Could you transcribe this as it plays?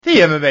The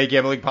MMA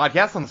Gambling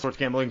Podcast on the Sports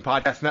Gambling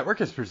Podcast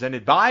Network is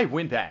presented by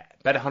WynnBET.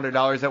 Bet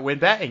 $100 at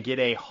WynnBET and get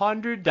a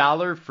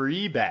 $100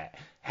 free bet.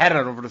 Head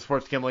on over to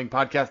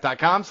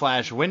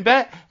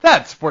sportsgamblingpodcast.com/WynnBET.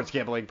 That's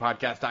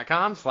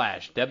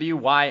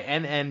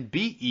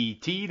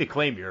sportsgamblingpodcast.com/WYNNBET to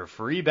claim your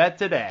free bet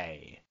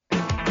today.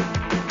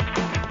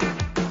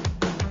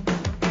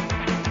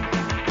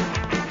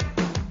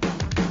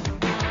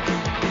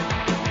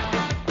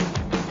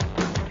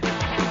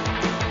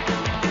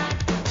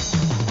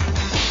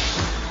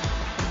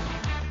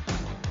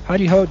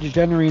 Howdy ho,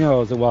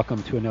 degenerinos, and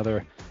welcome to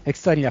another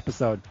exciting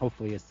episode.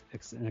 Hopefully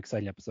it's an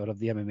exciting episode of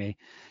the MMA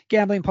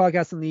Gambling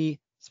Podcast on the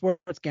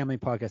Sports Gambling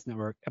Podcast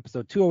Network,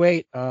 episode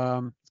 208.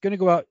 It's going to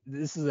go out.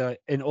 This is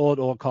an old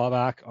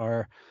callback.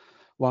 Our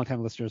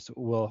longtime listeners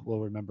will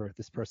remember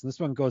this person. This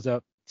one goes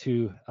out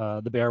to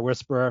the Bear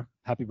Whisperer.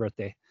 Happy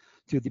birthday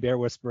to the Bear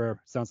Whisperer.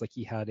 Sounds like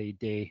he had a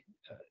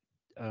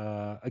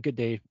good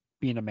day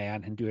being a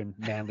man and doing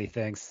manly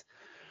things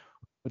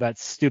with that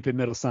stupid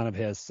middle son of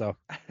his. So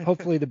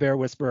hopefully the Bear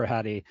Whisperer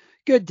had a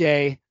good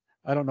day.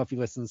 I don't know if he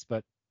listens,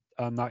 but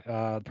I'm not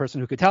the person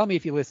who could tell me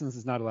if he listens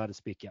is not allowed to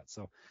speak yet.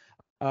 So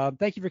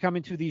thank you for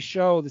coming to the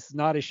show. This is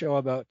not a show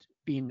about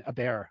being a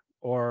bear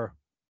or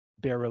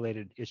bear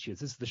related issues.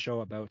 This is the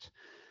show about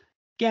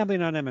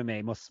gambling on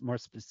MMA, more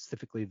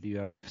specifically the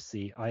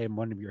UFC. I am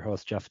one of your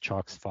hosts, Jeff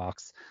Chalks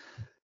Fox.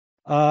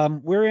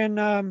 We're in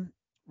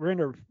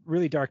a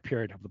really dark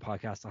period of the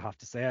podcast, I have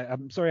to say.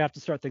 I'm sorry I have to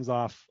start things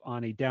off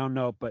on a down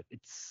note, but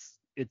it's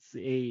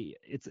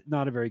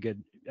not a very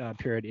good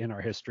period in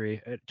our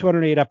history.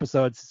 208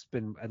 episodes. It's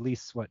been at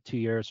least 2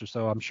 years or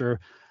so. I'm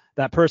sure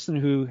that person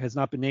who has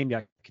not been named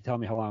yet can tell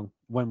me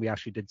when we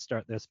actually did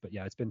start this. But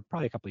yeah, it's been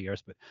probably a couple of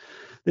years. But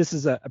this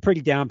is a pretty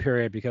down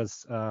period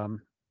because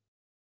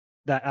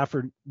the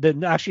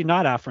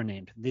not Afro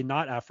named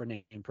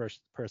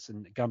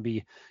person,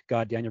 Gumby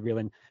God Daniel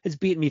Reeland, has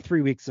beaten me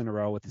 3 weeks in a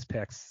row with his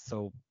picks.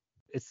 So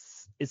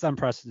it's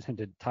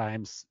unprecedented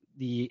times.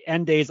 The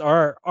end days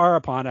are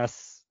upon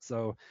us.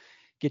 So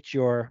get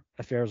your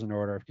affairs in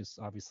order because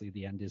obviously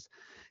the end is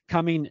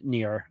coming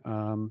near.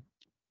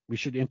 We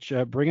should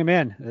bring him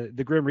in,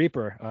 the Grim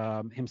Reaper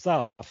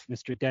himself,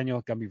 Mr.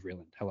 Daniel Gumby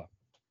Reeland. Hello.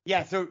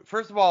 Yeah, so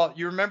first of all,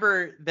 you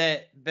remember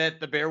that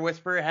the Bear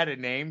Whisperer had a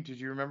name? Did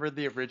you remember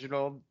the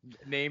original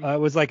name? It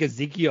was like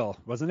Ezekiel,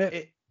 wasn't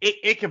it?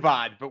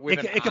 Ichabod, but with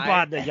an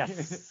Ichabod, I.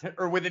 Yes.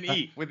 Or with an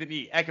E,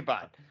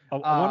 Ichabod. I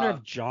wonder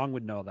if John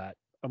would know that.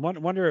 I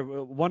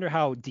wonder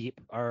how deep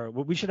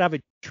we should have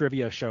a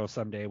trivia show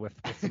someday with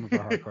some of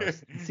our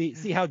hardcores.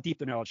 see how deep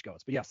the knowledge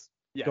goes. But yes,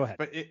 go ahead.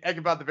 But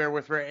Ichabod the Bear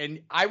Whisperer,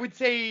 and I would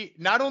say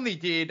not only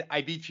did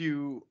I beat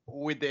you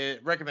with the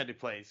recommended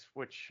plays,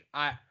 which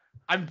I'm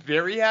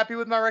very happy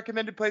with my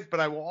recommended plays, but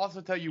I will also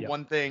tell you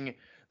one thing,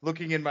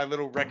 looking in my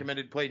little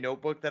recommended play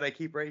notebook that I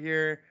keep right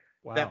here,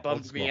 that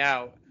bums me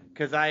out.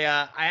 Because I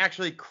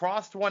actually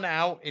crossed one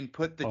out and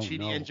put the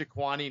Chidi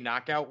Njokuani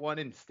knockout one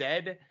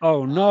instead.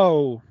 Oh,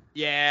 no.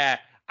 Yeah.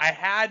 I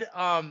had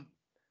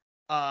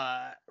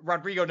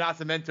Rodrigo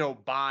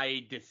Nascimento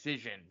by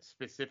decision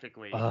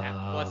specifically at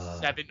plus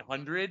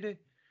 700.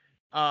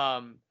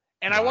 And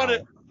I want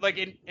to,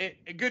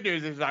 good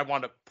news is I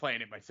wound up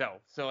playing it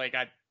myself. So,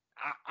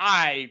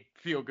 I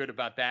feel good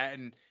about that.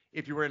 And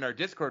if you were in our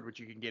Discord,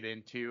 which you can get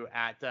into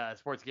at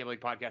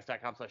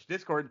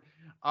sportsgamblingpodcast.com/Discord,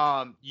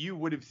 you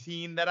would have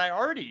seen that I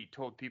already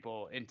told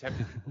people and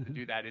tempted people to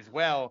do that as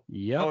well.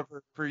 Yeah.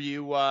 However, for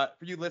you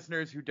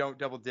listeners who don't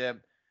double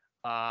dip,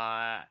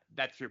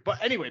 that's true.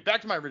 But anyway,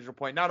 back to my original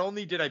point. Not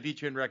only did I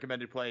beat you in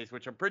recommended plays,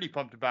 which I'm pretty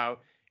pumped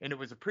about, and it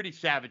was a pretty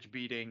savage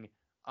beating,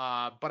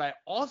 but I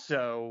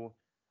also,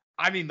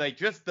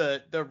 just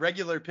the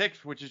regular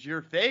picks, which is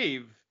your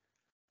fave,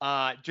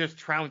 just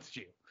trounced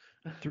you.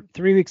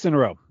 3 weeks in a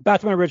row.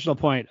 Back to my original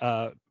point,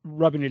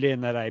 rubbing it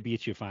in that I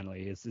beat you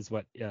finally is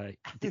what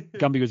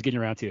Gumby was getting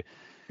around to.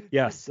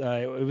 Yes,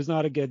 it was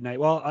not a good night.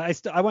 Well, I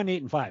went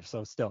 8-5,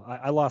 so still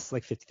I lost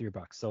like $53.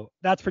 So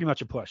that's pretty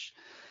much a push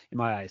in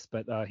my eyes.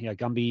 But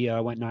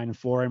Gumby went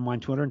 9-4 and won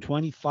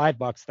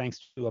 $225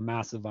 thanks to a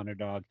massive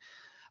underdog.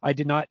 I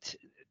did not.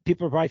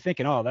 People are probably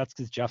thinking, oh, that's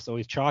because Jeff's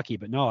always chalky.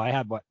 But no, I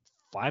had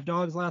 5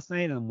 dogs last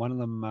night, and one of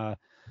them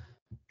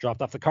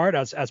dropped off the card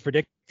as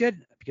predicted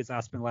because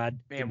Aspen Ladd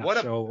did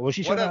not show. Well,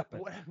 she showed up.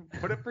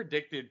 What a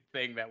predicted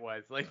thing that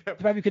was.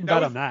 Probably couldn't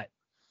bet on that.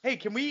 Hey,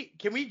 can we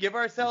give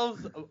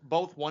ourselves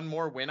both one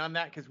more win on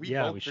that? Because we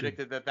both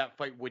predicted that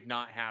fight would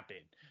not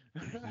happen.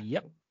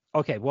 Yep.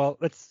 Okay. Well,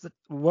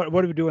 what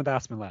are we doing with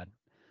Aspen Ladd?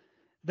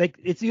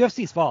 It's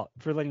UFC's fault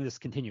for letting this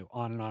continue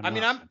on and on.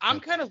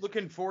 I'm kind of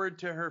looking forward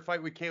to her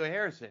fight with Kayla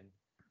Harrison.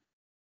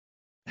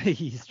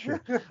 He's true.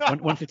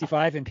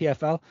 155 in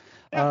PFL.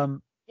 Yeah.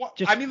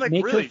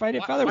 Make her fight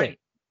at featherweight.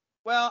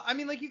 Well,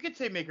 you could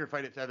say make her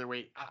fight at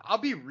featherweight. I'll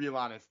be real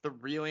honest. The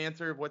real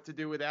answer of what to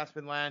do with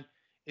Aspen Ladd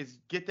is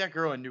get that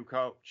girl a new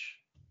coach.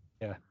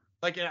 Yeah.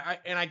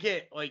 And I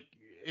get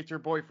it's her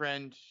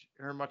boyfriend,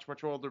 her much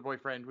older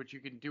boyfriend, which you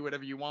can do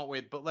whatever you want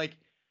with. But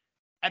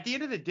at the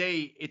end of the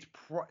day, it's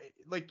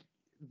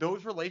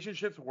those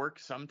relationships work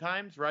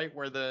sometimes, right?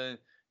 Where the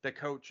the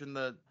coach and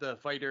the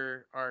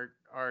fighter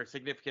are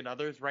significant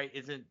others, right?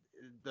 Isn't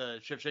the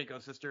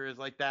Shevchenko sister is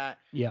like that?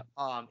 Yeah.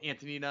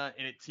 Antonina,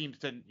 and it seems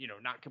to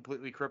not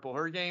completely cripple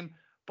her game,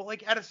 but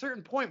like at a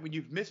certain point when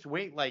you've missed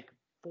weight like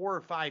 4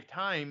 or 5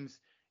 times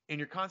and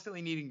you're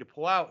constantly needing to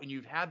pull out, and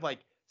you've had like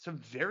some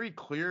very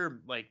clear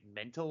like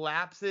mental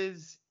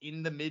lapses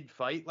in the mid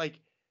fight, like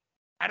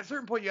at a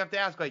certain point you have to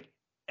ask, like,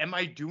 am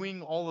I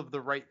doing all of the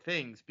right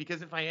things?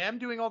 Because if I am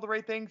doing all the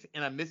right things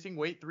and I'm missing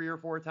weight 3 or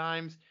 4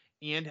 times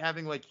and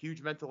having like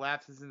huge mental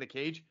lapses in the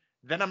cage,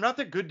 then I'm not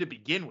that good to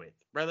begin with,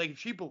 right? Like if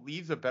she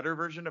believes a better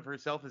version of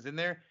herself is in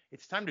there,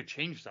 it's time to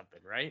change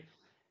something, right?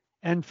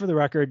 And for the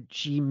record,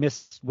 she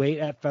missed weight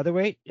at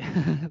featherweight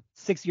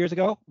 6 years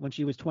ago when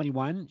she was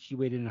 21. She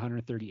weighed in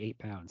 138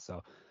 pounds.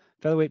 So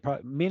featherweight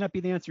may not be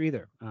the answer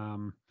either.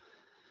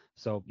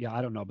 So yeah,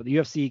 I don't know. But the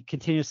UFC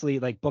continuously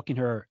like booking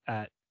her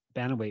at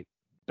bantamweight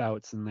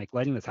bouts and like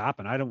letting this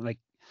happen. I don't like.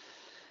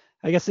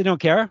 I guess they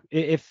don't care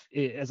if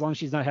as long as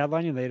she's not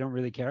headlining, they don't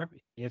really care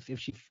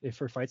if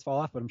her fights fall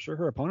off. But I'm sure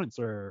her opponents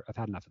have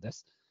had enough of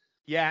this.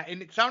 Yeah,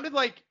 and it sounded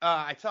like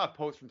I saw a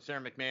post from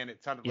Sarah McMahon.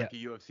 It sounded Yeah. like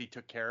the UFC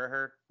took care of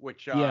her,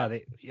 which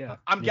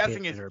I'm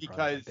guessing is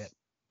because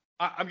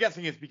I'm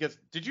guessing it's because.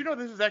 Did you know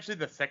this is actually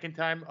the second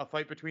time a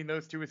fight between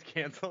those two is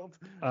canceled?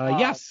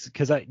 Yes,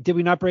 because did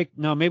we not break?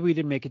 No, maybe we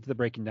didn't make it to the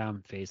breaking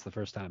down phase the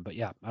first time, but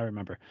yeah, I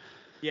remember.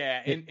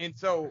 Yeah, and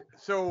so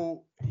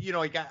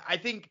like I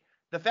think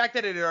the fact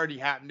that it had already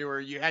happened to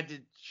her,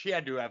 she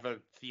had to have a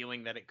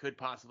feeling that it could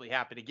possibly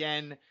happen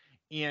again.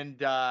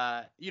 And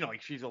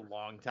like she's a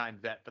longtime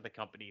vet for the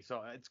company,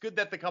 so it's good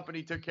that the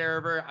company took care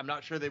of her. I'm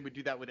not sure they would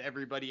do that with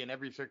everybody in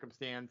every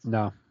circumstance.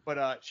 No,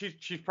 but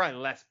she's probably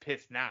less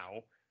pissed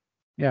now.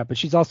 Yeah, but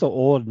she's also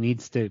old,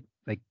 needs to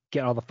like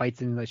get all the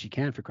fights in that she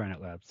can, for crying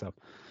out loud. So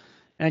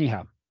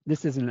anyhow,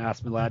 this isn't an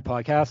Aspen Lad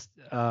podcast,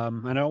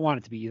 and I don't want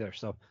it to be either.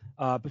 So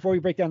before we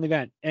break down the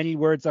event, any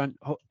words on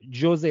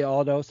Jose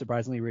Aldo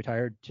surprisingly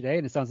retired today?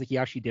 And it sounds like he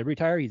actually did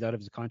retire. He's out of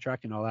his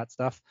contract and all that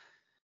stuff.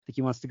 I think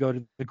he wants to go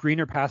to the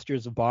greener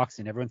pastures of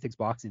boxing. Everyone thinks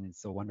boxing is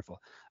so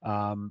wonderful.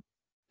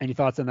 Any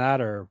thoughts on that,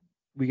 or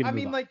we gonna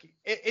move on? Like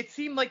it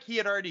seemed like he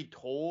had already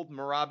told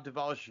Merab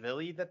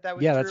Dvalishvili that was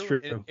true. Yeah, that's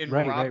true. And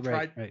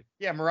Right.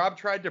 Yeah, Merab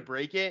tried to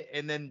break it,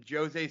 and then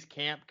Jose's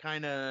camp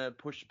kind of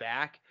pushed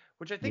back,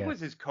 which I think was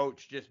his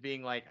coach just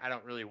being like, I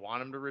don't really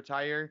want him to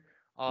retire.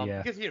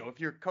 Because if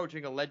you're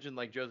coaching a legend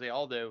like Jose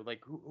Aldo, like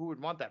who would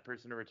want that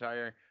person to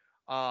retire?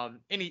 And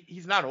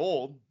he's not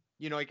old.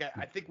 Like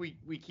I think we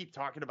keep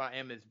talking about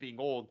him as being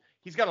old.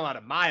 He's got a lot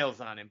of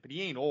miles on him, but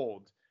he ain't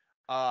old.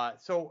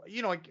 So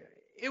like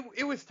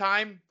it was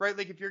time, right?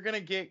 Like if you're gonna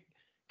get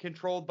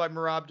controlled by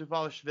Merab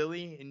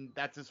Dvalishvili and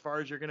that's as far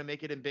as you're gonna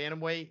make it in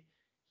bantamweight,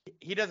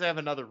 he doesn't have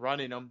another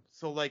run in him.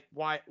 So like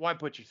why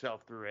put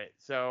yourself through it?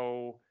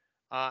 So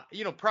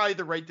probably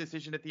the right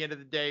decision at the end of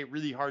the day.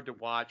 Really hard to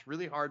watch.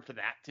 Really hard for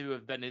that to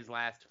have been his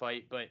last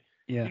fight. But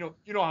yeah,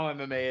 you know how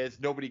MMA is.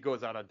 Nobody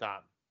goes out on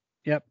top.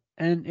 Yep.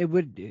 And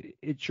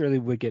it surely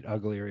would get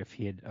uglier if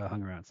he had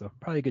hung around. So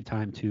probably a good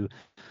time to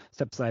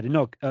step aside. And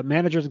no,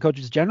 managers and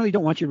coaches generally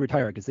don't want you to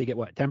retire because they get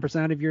what,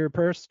 10% of your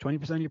purse,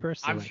 20% of your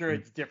purse. So I'm sure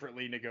it's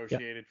differently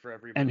negotiated for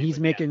everybody. And he's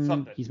making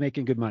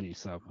good money.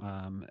 So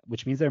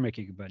which means they're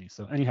making good money.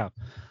 So anyhow,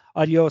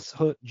 adios,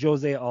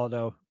 Jose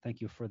Aldo.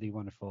 Thank you for the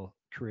wonderful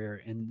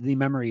career and the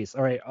memories.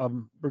 All right,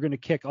 we're gonna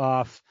kick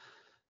off.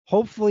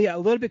 Hopefully a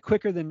little bit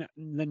quicker than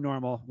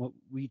normal.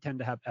 We tend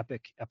to have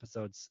epic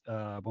episodes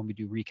when we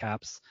do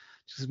recaps,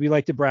 just because we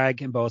like to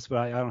brag and boast, but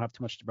I don't have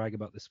too much to brag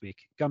about this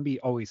week. Gumby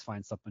always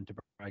finds something to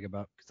brag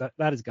about because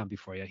that is Gumby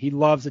for you. He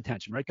loves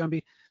attention, right,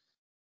 Gumby?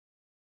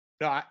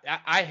 No,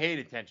 I hate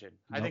attention.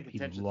 I think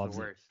attention's the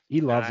worst. He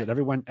loves it.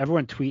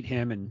 Everyone tweet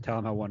him and tell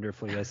him how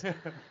wonderful he is. All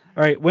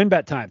right,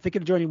 WinBet time.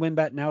 Thinking of joining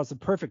WinBet? Now is the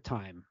perfect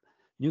time.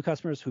 New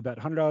customers who bet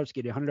 $100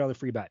 get a $100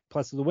 free bet.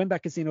 Plus, the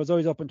WinBet Casino is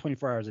always open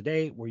 24 hours a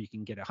day, where you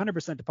can get a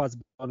 100% deposit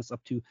bonus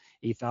up to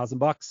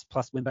 $8,000.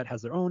 Plus, WinBet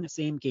has their own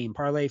same game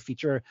parlay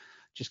feature.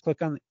 Just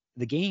click on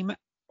the game,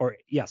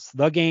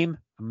 the game.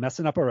 I'm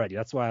messing up already.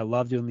 That's why I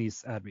love doing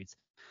these ad reads.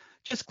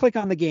 Just click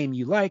on the game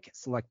you like,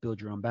 select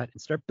build your own bet,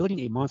 and start building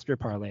a monster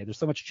parlay. There's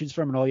so much to choose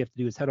from, and all you have to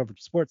do is head over to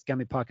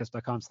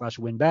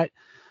sportsgamblingpodcast.com/winbet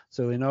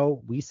so they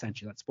know we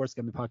sent you. That's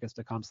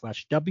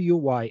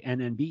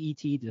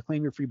sportsgamblingpodcast.com/WYNNBET to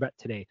claim your free bet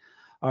today.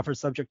 Offer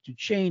subject to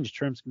change.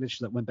 Terms and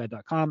conditions at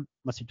winbet.com.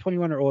 Must be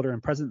 21 or older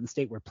and present in the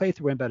state where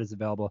playthrough WinBet is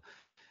available.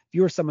 If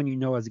you or someone you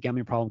know has a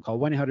gambling problem, call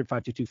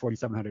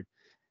 1-800-522-4700.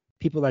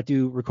 People that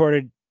do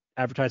recorded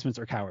advertisements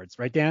are cowards,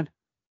 right, Dan?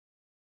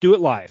 Do it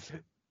live.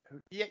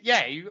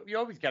 Yeah, you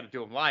always got to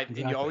do them live,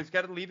 exactly. And you always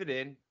got to leave it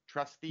in.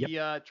 Trust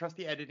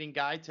the editing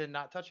guy to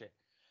not touch it.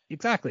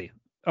 Exactly.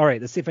 All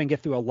right, let's see if I can get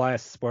through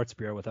Elias Sports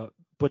Bureau without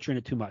butchering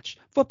it too much.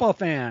 Football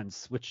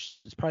fans, which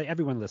is probably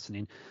everyone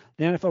listening,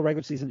 the NFL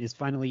regular season is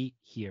finally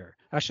here.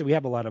 Actually, we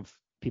have a lot of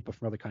people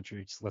from other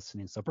countries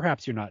listening, so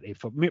perhaps you're not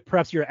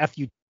perhaps you're a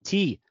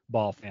FUT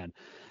ball fan.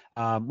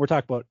 We're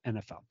talking about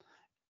NFL.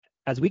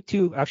 As week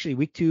two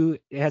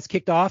it has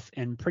kicked off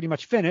and pretty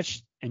much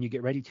finished, and you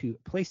get ready to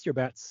place your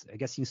bets. I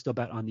guess you can still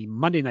bet on the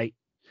Monday night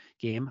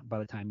game by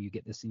the time you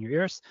get this in your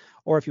ears.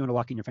 Or if you want to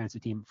lock in your fantasy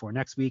team for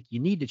next week,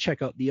 you need to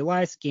check out the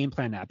Elias Game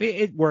Plan app.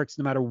 It works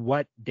no matter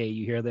what day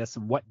you hear this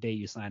and what day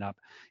you sign up.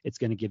 It's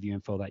going to give you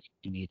info that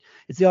you need.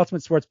 It's the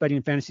ultimate sports betting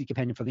and fantasy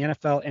companion for the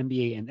NFL,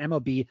 NBA, and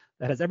MLB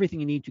that has everything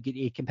you need to get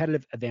a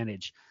competitive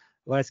advantage.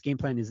 Elias Game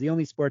Plan is the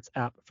only sports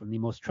app from the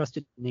most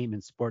trusted name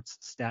in sports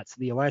stats,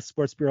 the Elias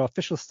Sports Bureau,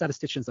 official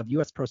statisticians of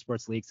U.S. pro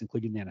sports leagues,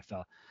 including the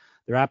NFL.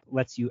 Their app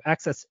lets you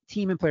access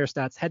team and player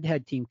stats,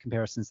 head-to-head team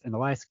comparisons, and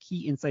Elias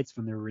key insights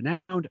from their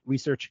renowned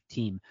research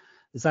team.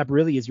 This app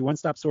really is your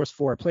one-stop source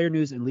for player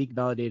news and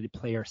league-validated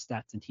player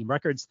stats and team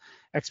records,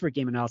 expert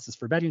game analysis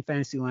for betting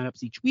fantasy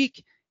lineups each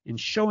week, and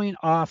showing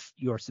off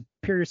your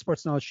superior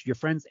sports knowledge to your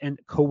friends and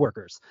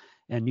coworkers.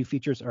 And new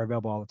features are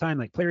available all the time,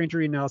 like player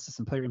injury analysis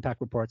and player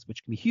impact reports,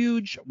 which can be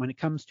huge when it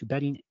comes to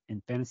betting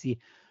and fantasy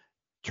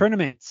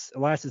tournaments.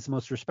 Elias is the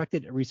most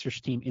respected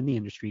research team in the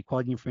industry.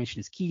 Quality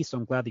information is key, so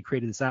I'm glad they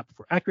created this app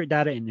for accurate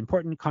data and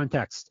important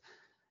context.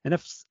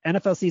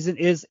 NFL season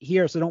is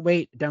here, so don't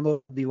wait.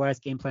 Download the Elias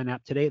Game Plan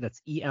app today.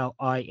 That's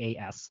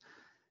ELIAS.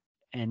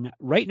 And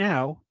right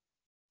now,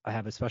 I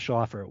have a special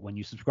offer. When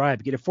you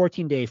subscribe, get a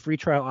 14-day free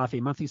trial off a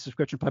monthly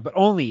subscription plan, but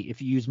only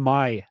if you use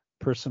my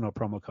personal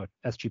promo code,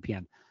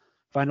 SGPN.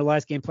 Find the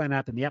Elias Game Plan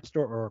app in the App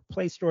Store or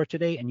Play Store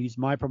today and use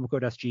my promo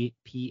code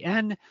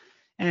SGPN.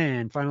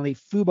 And finally,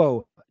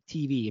 Fubo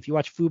TV. If you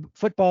watch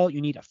football, you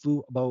need a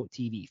Fubo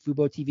TV.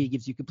 Fubo TV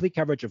gives you complete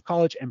coverage of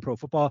college and pro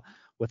football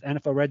with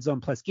NFL Red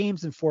Zone plus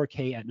games in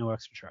 4K at no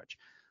extra charge.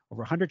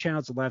 Over 100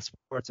 channels of live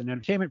sports and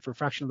entertainment for a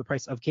fraction of the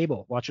price of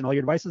cable. Watch on all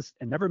your devices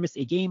and never miss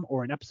a game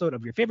or an episode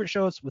of your favorite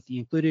shows with the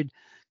included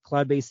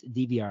cloud-based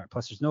DVR.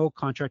 Plus, there's no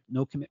contract,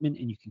 no commitment,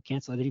 and you can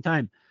cancel at any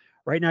time.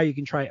 Right now, you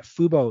can try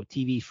Fubo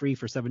TV free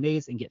for 7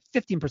 days and get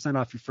 15%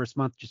 off your first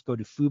month. Just go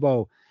to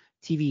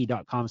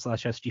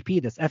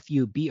FuboTV.com/SGP. That's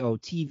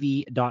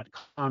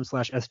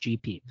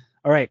FUBOTV.com/SGP.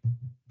 All right,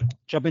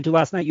 jump into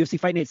last night. UFC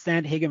Fight Night,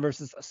 Sandhagen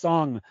versus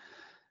Song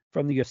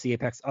from the UFC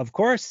Apex. Of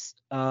course,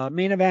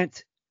 main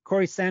event.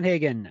 Corey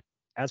Sandhagen,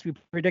 as we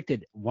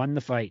predicted, won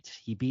the fight.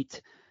 He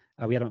beat,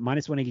 we had him at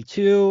minus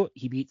 182.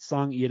 He beat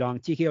Song Yadong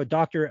TKO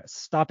doctor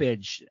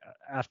stoppage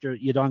after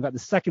Yadong got the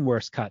second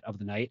worst cut of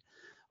the night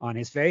on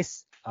his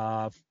face.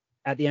 At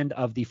the end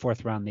of the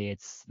fourth round, they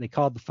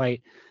called the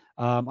fight.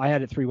 I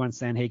had it 3-1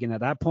 Sandhagen at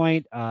that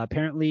point.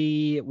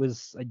 Apparently, it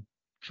was a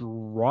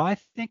draw, I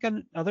think,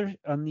 on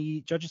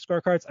the judges'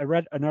 scorecards. I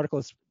read an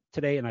article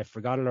today and I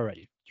forgot it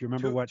already. Do you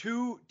remember what?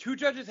 Two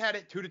judges had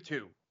it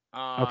 2-2.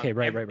 Okay,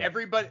 right.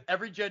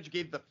 Every judge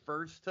gave the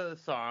first to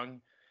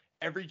Song.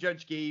 Every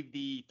judge gave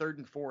the third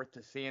and fourth to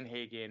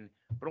Sandhagen,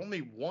 but only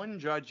one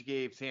judge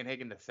gave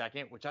Sandhagen the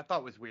second, which I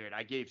thought was weird.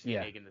 I gave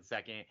Sandhagen the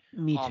second.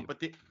 Me too. But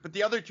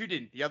the other two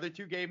didn't. The other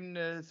two gave him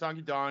to Song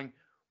Yadong,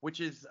 which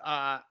is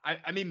I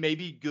mean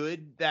maybe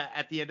good that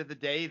at the end of the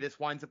day this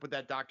winds up with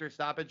that doctor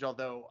stoppage.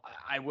 Although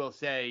I will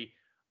say,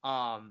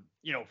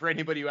 for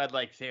anybody who had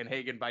like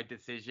Sandhagen by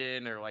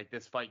decision or like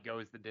this fight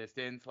goes the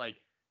distance, like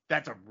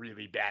that's a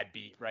really bad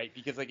beat, right?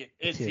 Because like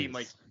it seemed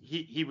like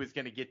he was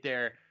going to get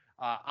there.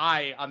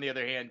 I, on the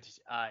other hand,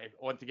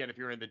 once again, if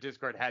you were in the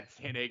Discord, had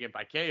Sandhagen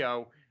by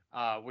KO,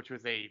 which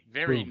was a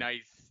very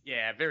nice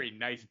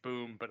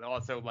boom, but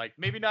also like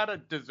maybe not a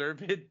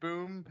deserved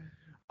boom.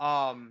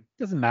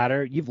 Doesn't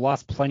matter. You've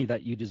lost plenty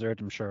that you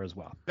deserved, I'm sure, as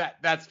well.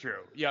 That's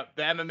true. Yeah,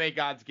 the MMA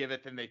gods give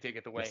it and they take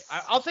it away.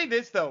 Yes. I'll say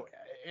this though,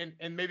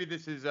 and maybe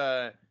this is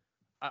I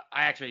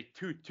actually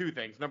two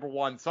things. Number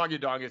one, Song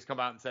Yadong has come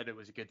out and said it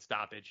was a good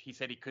stoppage. He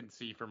said he couldn't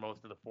see for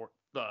most of the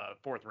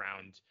fourth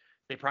round.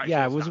 They probably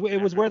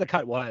it was where the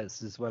cut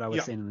was, is what I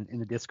was saying in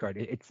the Discord.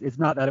 It's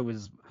not that it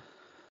was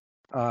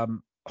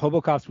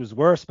Hobokov's was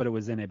worse, but it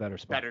was in a better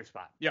spot.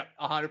 Yeah,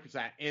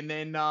 100%. And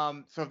then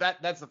so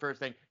that's the first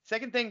thing.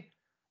 Second thing,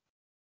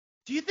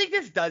 do you think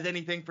this does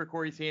anything for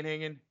Corey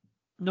Sandhagen?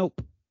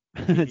 Nope.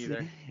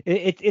 Either.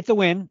 It's a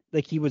win.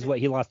 Like he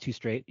lost 2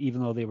 straight,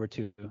 even though they were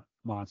 2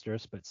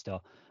 monsters, but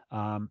still.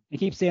 It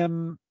keeps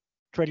him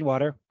treading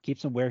water,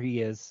 keeps him where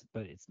he is,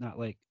 but it's not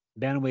like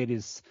bantamweight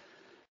is,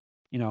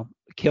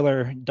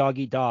 killer dog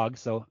eat dog.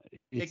 So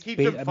it's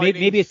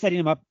maybe it's setting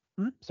him up.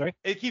 Sorry.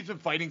 It keeps him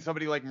fighting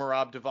somebody like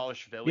Merab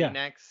Dvalishvili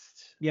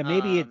next. Yeah,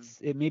 maybe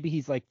maybe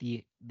he's like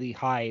the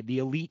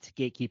elite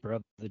gatekeeper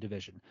of the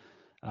division.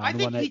 I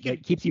think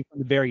that keeps you from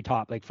the very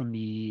top, like from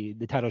the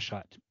title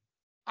shot.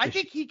 I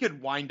think he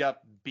could wind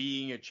up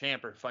being a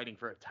champ or fighting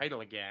for a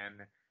title again.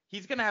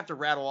 He's going to have to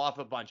rattle off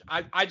a bunch.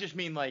 I just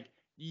mean, like,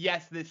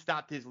 yes, this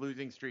stopped his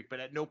losing streak,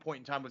 but at no point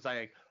in time was I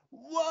like,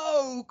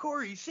 whoa,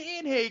 Corey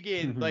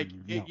Sandhagen. Mm-hmm, like,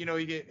 no.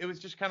 it was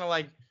just kind of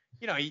like,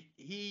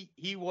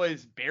 he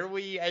was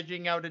barely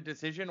edging out a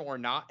decision or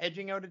not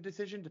edging out a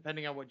decision,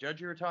 depending on what judge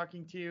you were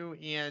talking to.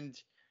 And,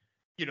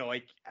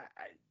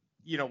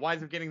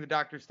 winds up getting the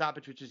doctor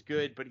stoppage, which is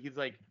good, but he's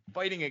like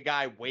fighting a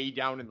guy way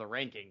down in the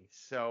rankings.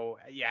 So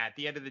yeah, at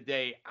the end of the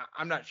day,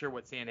 I'm not sure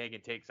what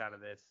Sandhagen takes out of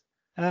this.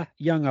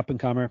 Young up and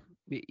comer.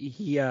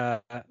 He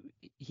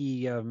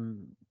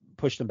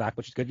pushed him back,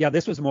 which is good. Yeah,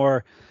 this was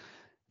more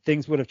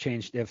things would have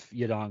changed if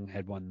Yadong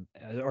had won,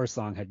 or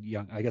Song had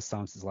Young. I guess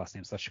Song's his last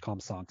name, so I should call him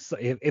Song. So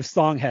if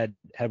Song had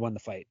won the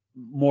fight,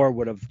 more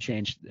would have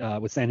changed.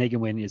 With Sandhagen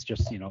win is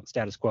just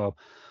status quo.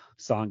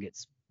 Song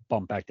gets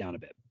bumped back down a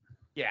bit.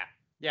 Yeah,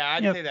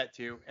 I'd say that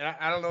too. And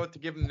I don't know what to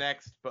give him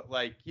next, but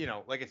like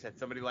I said,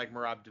 somebody like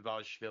Merab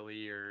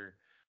Dvalishvili or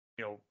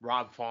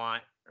Rob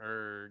Font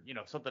or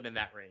something in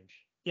that range.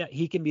 Yeah,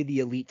 he can be the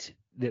elite,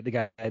 the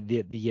guy,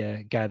 the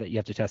guy that you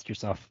have to test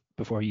yourself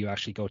before you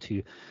actually go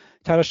to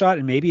title shot.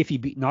 And maybe if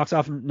he knocks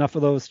off enough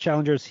of those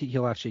challengers,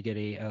 he'll actually get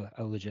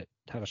a legit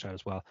title shot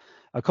as well.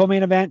 A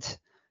co-main event,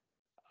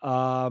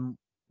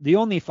 the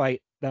only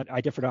fight that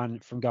I differed on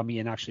from Gumby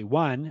and actually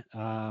won.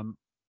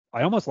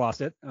 I almost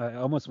lost it. I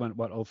almost went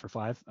 0 for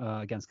 5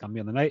 against Gumby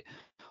on the night.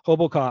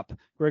 Hobocop,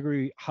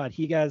 Gregory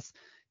Rodriguez,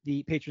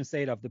 the patron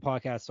saint of the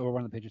podcast, or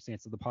one of the patron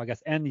saints of the podcast,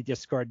 and the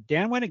Discord.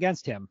 Dan went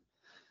against him.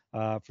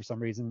 For some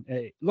reason,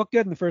 it looked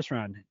good in the first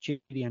round.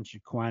 Chidi and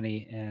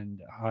Chikwani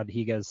and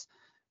Rodriguez.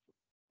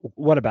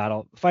 What a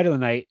battle! Fight of the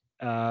night.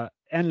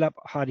 Ended up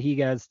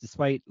Rodriguez,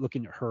 despite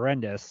looking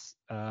horrendous.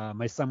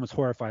 My son was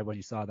horrified when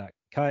he saw that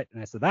cut,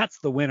 and I said, "That's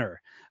the winner."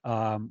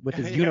 With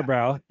his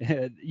unibrow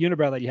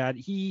that he had.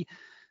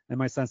 And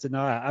my son said,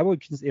 "No, I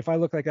would. If I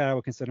look like that, I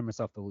would consider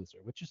myself the loser,"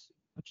 which is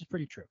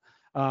pretty true.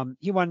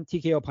 He won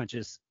TKO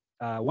punches,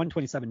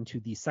 127 to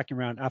the second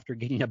round after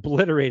getting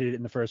obliterated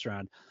in the first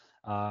round.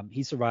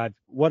 He survived.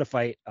 What a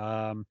fight.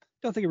 Don't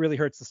think it really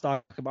hurts the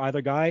stock of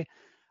either guy.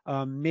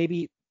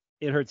 Maybe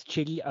it hurts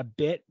Chidi a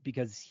bit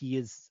because he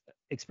is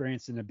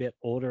experienced and a bit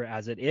older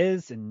as it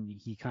is, and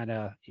he kind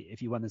of, if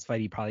he won this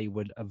fight, he probably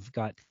would have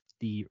got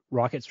the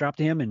rocket strapped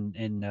to him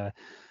and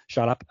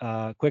shot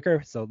up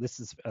quicker. So this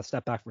is a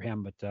step back for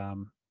him, but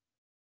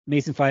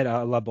amazing fight.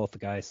 I love both the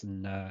guys,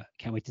 and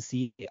can't wait to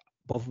see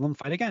both of them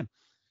fight again.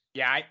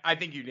 Yeah, I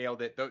think you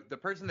nailed it. The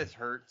person this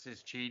hurts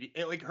is Chidi.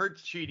 It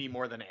hurts Chidi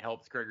more than it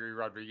helps Gregory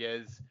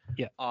Rodriguez.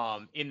 Yeah.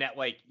 In that,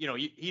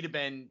 he'd have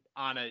been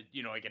on a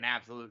an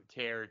absolute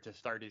tear to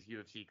start his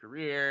UFC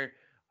career.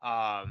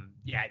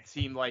 It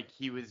seemed like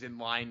he was in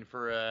line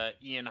for a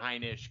Ian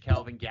Heinisch,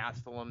 Kelvin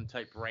Gastelum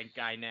type rank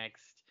guy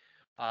next.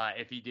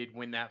 If he did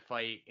win that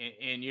fight,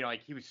 and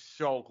he was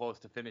so close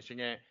to finishing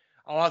it.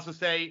 I'll also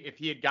say if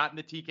he had gotten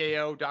the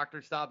TKO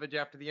doctor stoppage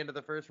after the end of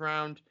the first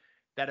round,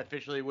 that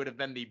officially would have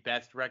been the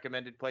best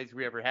recommended plays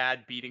we ever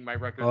had, beating my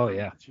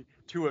record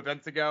two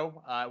events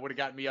ago. It would have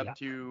gotten me up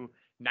to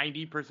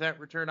 90%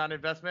 return on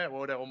investment. It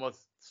would have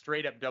almost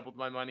straight up doubled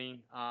my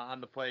money on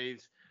the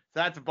plays. So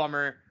that's a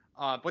bummer.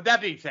 But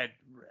that being said,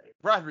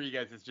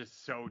 Rodriguez is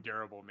just so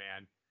durable,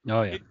 man.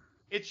 Oh, yeah.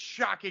 It's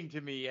shocking to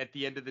me at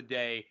the end of the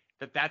day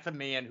that that's a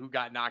man who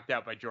got knocked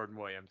out by Jordan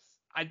Williams.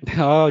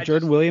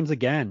 Jordan Williams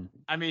again.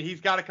 I mean,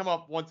 he's got to come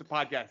up once a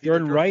podcast.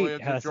 Jordan Wright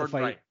has a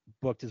fight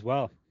booked as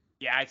well.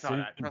 Yeah, I saw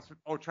that.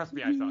 Trust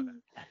me, I saw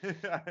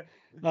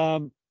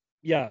that.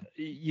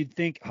 You'd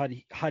think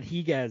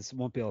Rodriguez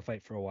won't be able to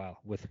fight for a while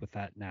with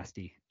that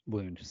nasty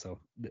wound. So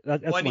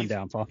that's one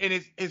downfall.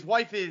 And his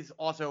wife is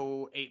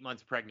also 8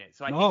 months pregnant.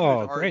 So I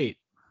think great.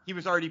 He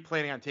was already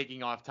planning on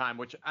taking off time,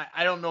 which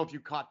I don't know if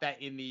you caught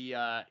that in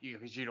the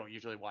because you don't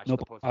usually watch the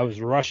post. I was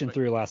rushing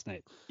through last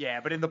night.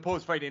 Yeah, but in the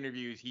post-fight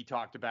interviews, he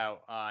talked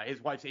about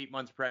his wife's 8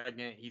 months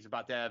pregnant. He's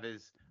about to have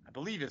his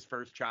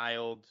first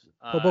child.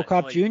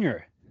 Hobocop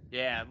Jr.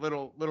 Yeah,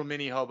 little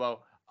mini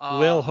hobo.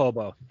 Lil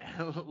Hobo.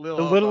 The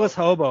littlest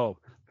hobo.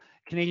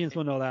 Canadians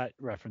will know that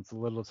reference. The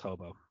littlest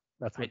hobo.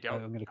 That's what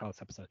I'm going to call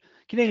this episode.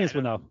 Canadians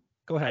will know.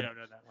 Go ahead. I don't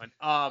know that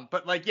one.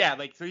 But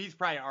so he's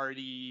probably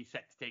already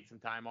set to take some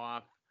time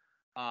off.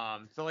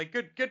 So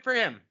good for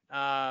him.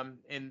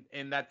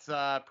 And that's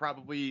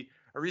probably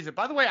a reason.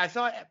 By the way, I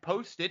saw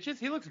post stitches.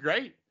 He looks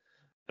great.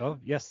 Oh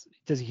yes.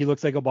 He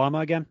looks like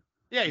Obama again?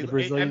 Yeah, the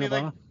Brazilian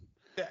Obama.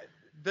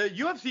 The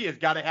UFC has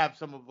got to have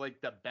some of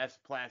the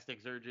best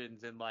plastic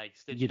surgeons and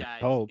stitch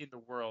guys in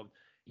the world.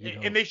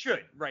 And they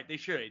should, right? They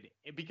should,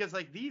 because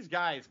these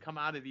guys come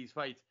out of these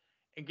fights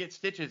and get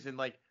stitches, and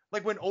like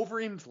when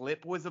Overeem's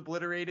lip was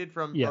obliterated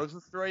from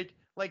Rosenstrike,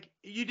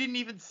 you didn't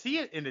even see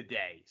it in a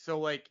day.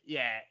 So it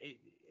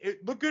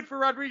looked good for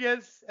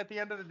Rodriguez at the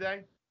end of the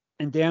day.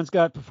 And Dan's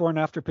got before and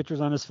after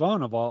pictures on his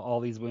phone of all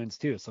these wounds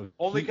too. So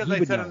only because I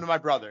sent them to my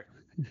brother.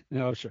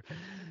 No, sure.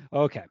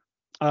 Okay.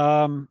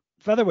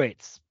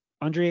 Featherweights.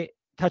 Andre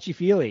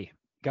Touchy-Feely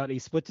got a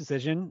split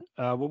decision.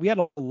 We had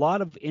a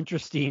lot of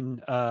interesting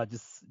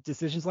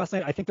decisions last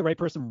night. I think the right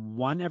person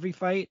won every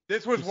fight.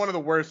 This was one of the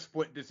worst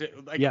split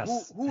decisions.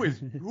 Yes. Who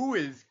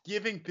is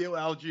giving Bill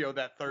Algeo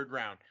that third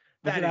round?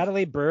 Was it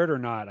Adelaide Bird or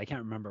not? I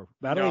can't remember.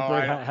 Adelaide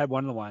Bird had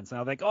one of the ones, and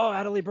I was like, "Oh,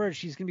 Adelaide Bird,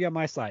 she's gonna be on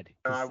my side."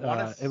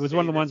 It was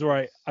one of the ones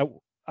where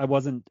I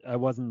wasn't.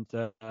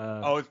 It's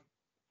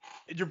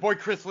your boy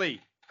Chris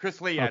Lee.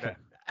 Chris Lee had it.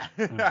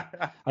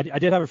 I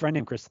did have a friend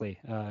named Chris Lee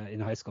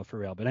in high school for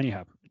real, but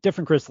anyhow,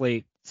 different Chris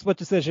Lee. Split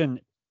decision,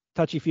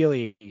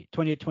 Touchy-Feely,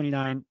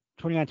 28-29,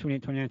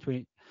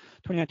 29-28,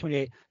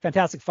 29-28.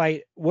 Fantastic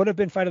fight. Would have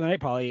been fight of the night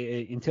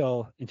probably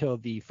until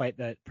the fight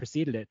that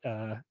preceded it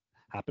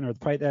happened, or the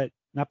fight that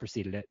not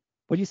preceded it.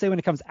 What do you say when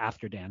it comes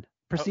after, Dan?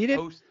 Preceded?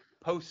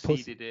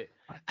 Post-seeded it.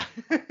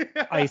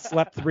 I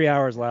slept 3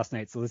 hours last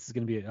night, so this is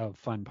going to be a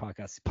fun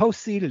podcast.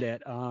 Post-seeded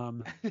it.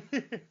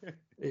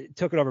 It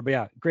took it over, but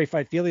yeah, great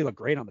fight. Feely looked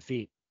great on the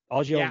feet.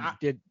 Algio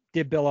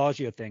did Bill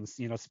Algio things,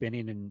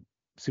 spinning and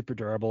super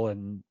durable,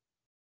 and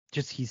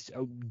just he's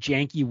a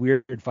janky,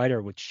 weird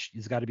fighter, which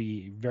has got to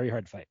be very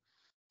hard to fight.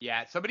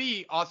 Yeah,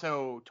 somebody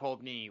also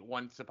told me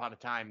once upon a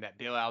time that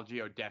Bill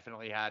Algeo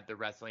definitely had the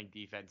wrestling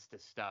defense to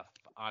stuff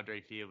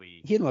Andre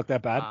Feely. He didn't look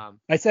that bad.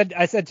 I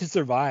said to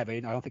survive. I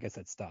don't think I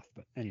said stuff,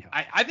 but anyhow.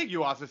 I think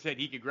you also said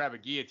he could grab a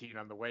guillotine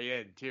on the way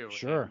in too.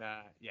 Sure. And,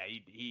 yeah,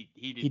 he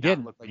He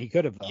didn't. Look like he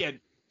could have. He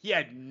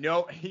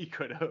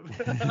could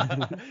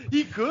have.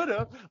 He could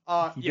have.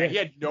 He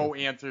had no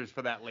answers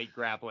for that late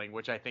grappling,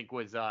 which I think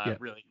was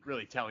really,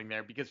 really telling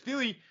there, because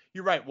Feely,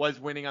 you're right, was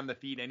winning on the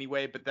feet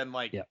anyway, but then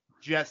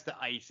just to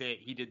ice it,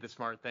 he did the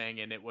smart thing,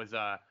 and it was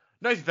a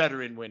nice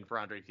veteran win for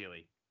Andre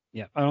Feely.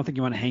 Yeah, I don't think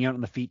you want to hang out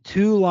on the feet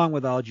too long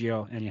with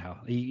Algio anyhow,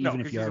 even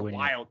if you are winning.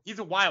 He's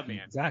a wild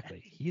man.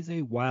 Exactly. He's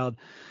a wild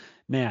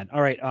man.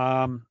 All right.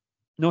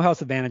 No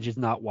House Advantage is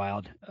not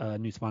wild.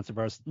 New sponsor of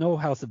ours. No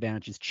House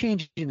Advantage is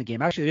changing the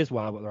game. Actually, it is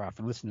wild what they're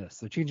offering. Listen to this.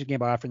 They're changing the game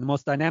by offering the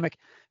most dynamic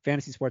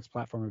fantasy sports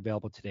platform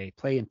available today.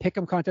 Play in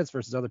pick'em contests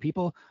versus other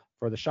people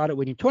for the shot at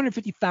winning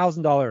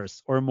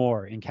 $250,000 or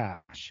more in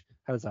cash.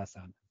 How does that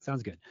sound?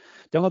 Sounds good.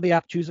 Download the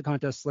app, choose a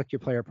contest, select your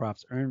player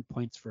props, earn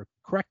points for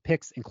correct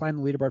picks, and climb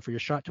the leaderboard for your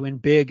shot to win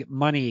big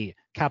money,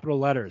 capital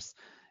letters,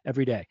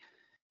 every day.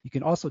 You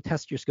can also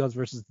test your skills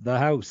versus the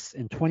house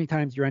and 20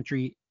 times your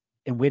entry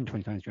and win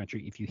 20 times your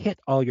entry if you hit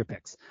all your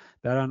picks.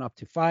 Bet on up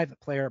to 5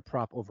 player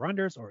prop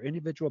over-unders or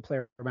individual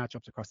player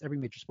matchups across every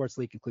major sports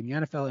league, including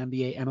NFL,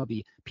 NBA,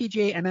 MLB,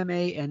 PGA,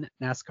 MMA, and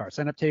NASCAR.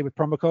 Sign up today with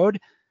promo code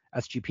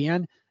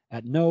SGPN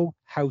at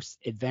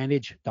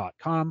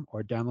nohouseadvantage.com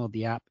or download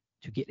the app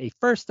to get a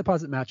first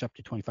deposit match up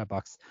to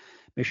 $25.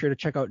 Make sure to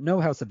check out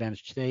No House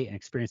Advantage today and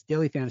experience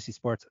daily fantasy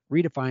sports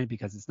redefined,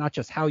 because it's not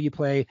just how you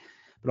play,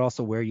 but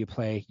also where you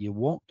play. You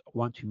won't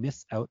want to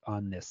miss out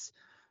on this.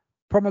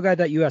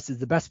 PromoGuide.us is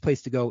the best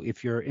place to go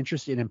if you're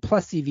interested in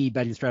plus EV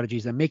betting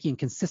strategies and making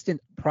consistent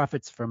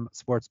profits from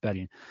sports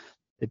betting.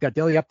 They've got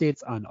daily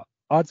updates on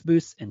odds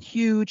boosts and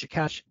huge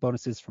cash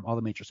bonuses from all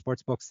the major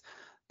sports books.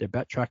 Their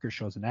bet tracker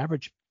shows an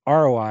average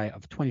ROI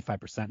of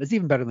 25%. It's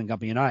even better than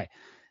Gumpy and I.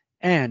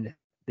 And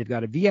they've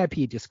got a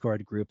VIP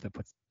Discord group that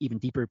puts even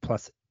deeper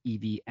plus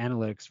EV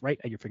analytics right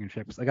at your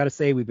fingertips. I got to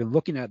say, we've been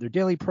looking at their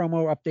daily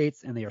promo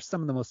updates, and they are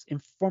some of the most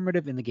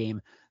informative in the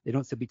game. They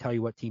don't simply tell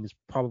you what team is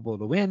probable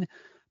to win,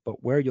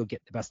 but where you'll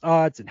get the best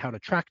odds and how to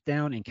track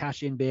down and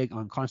cash in big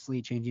on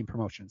constantly changing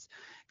promotions.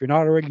 If you're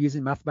not already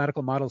using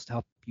mathematical models to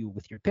help you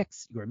with your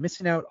picks, you are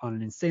missing out on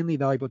an insanely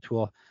valuable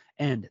tool.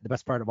 And the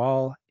best part of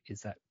all is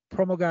that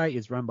Promo Guy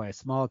is run by a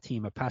small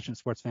team of passionate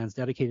sports fans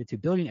dedicated to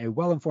building a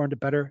well-informed,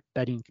 better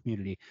betting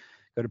community.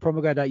 Go to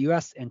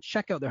promoguy.us and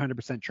check out their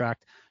 100%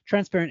 tracked,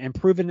 transparent, and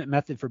proven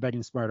method for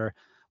betting smarter.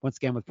 Once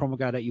again, with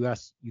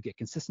promoguy.us, you get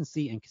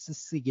consistency, and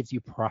consistency gives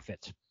you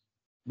profit.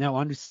 Now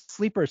on to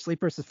Sleeper.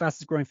 Sleeper is the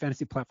fastest growing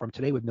fantasy platform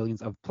today with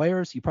millions of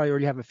players. You probably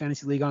already have a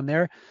fantasy league on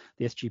there.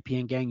 The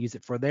SGPN gang use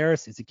it for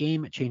theirs. It's a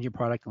game-changing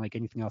product like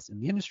anything else in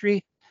the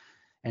industry.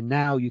 And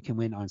now you can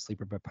win on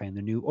Sleeper by playing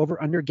the new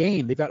over-under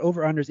game. They've got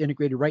over-unders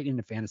integrated right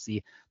into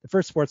fantasy, the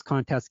first sports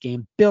contest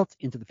game built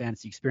into the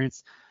fantasy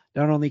experience.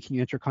 Not only can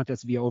you enter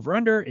contests via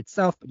over-under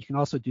itself, but you can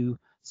also do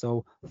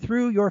so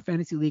through your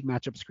fantasy league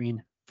matchup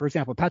screen. For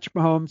example, Patrick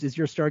Mahomes is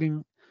your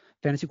starting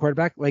fantasy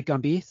quarterback like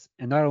Gumby's,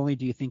 and not only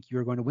do you think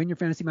you're going to win your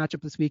fantasy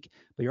matchup this week,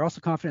 but you're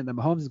also confident that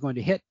Mahomes is going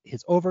to hit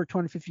his over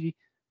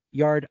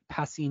 250-yard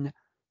passing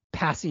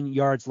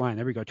yards line.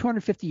 There we go,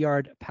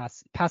 250-yard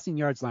passing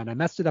yards line. I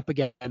messed it up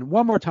again. And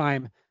one more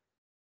time,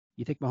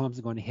 you think Mahomes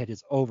is going to hit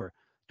his over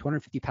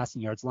 250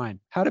 passing yards line.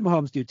 How did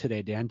Mahomes do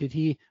today, Dan? Did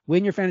he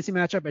win your fantasy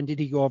matchup, and did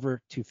he go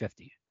over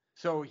 250?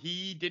 So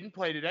he didn't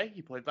play today.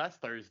 He played last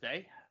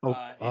Thursday.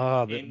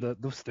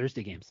 Those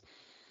Thursday games.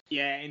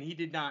 Yeah, and he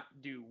did not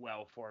do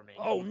well for me.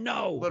 Oh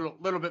no!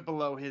 Little bit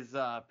below his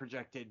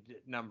projected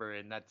number,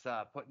 and that's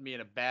putting me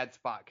in a bad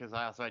spot because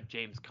I also had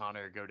James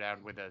Conner go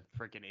down with a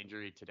freaking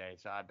injury today.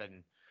 So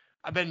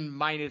I've been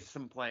minus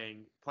some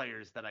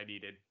players that I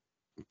needed.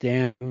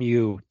 Damn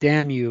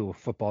you,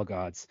 football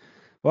gods.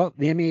 Well,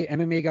 the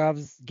MMA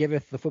gods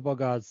giveth, the football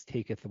gods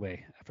taketh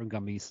away from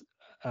Gumby's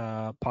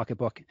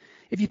pocketbook.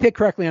 If you pick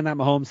correctly on that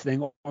Mahomes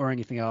thing or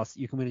anything else,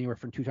 you can win anywhere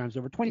from 2 times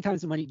over 20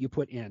 times the money you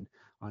put in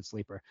on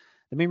Sleeper.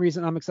 The main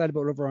reason I'm excited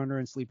about Over Under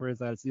and Sleeper is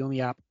that it's the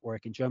only app where I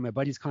can join my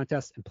buddies'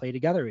 contest and play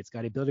together. It's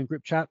got a built-in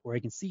group chat where I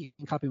can see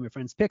and copy my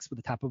friends' picks with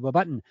the tap of a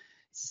button.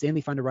 It's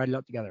insanely fun to ride it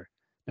out together.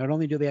 Not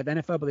only do they have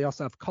NFL, but they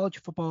also have college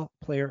football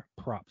player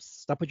props.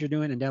 Stop what you're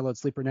doing and download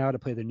Sleeper now to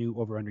play the new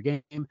Over Under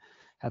game.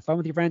 Have fun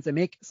with your friends and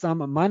make some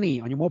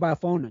money on your mobile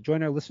phone.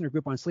 Join our listener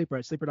group on Sleeper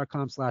at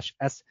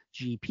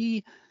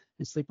sleeper.com/SGP,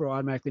 and Sleeper will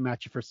automatically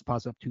match your first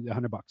deposit up to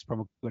 $100.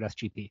 Promo code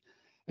SGP.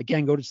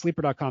 Again, go to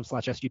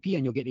sleeper.com/SGP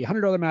and you'll get a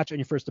 $100 match on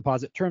your first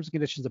deposit. Terms and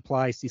conditions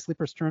apply. See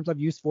Sleeper's terms of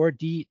use for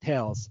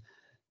details.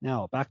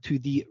 Now, back to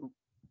the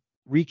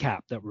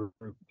recap that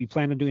we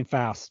plan on doing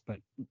fast, but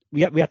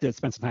we have to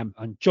spend some time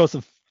on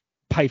Joseph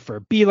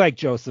Pfeiffer. Be like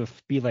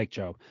Joseph, be like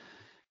Joe.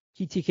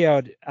 He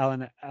TKO'd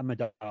Alan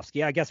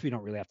Amedovski. I guess we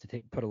don't really have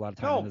to put a lot of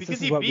time on this. Because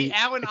this is he what beat we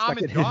Alan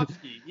expected.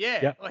 Amedovski. Yeah.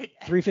 Yep. Like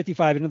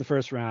 355 into the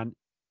first round,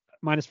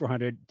 minus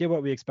 400. Did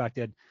what we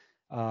expected.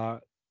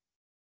 Zhang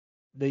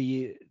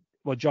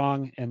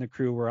and the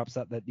crew were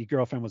upset that the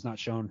girlfriend was not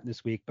shown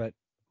this week, but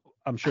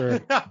I'm sure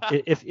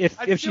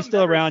if she's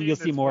still around, you'll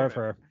see more of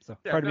her. So,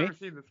 yeah, pardon I've me? never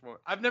seen this woman.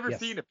 I've never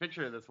seen a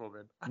picture of this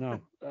woman. No,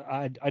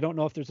 I don't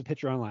know if there's a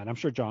picture online. I'm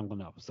sure John will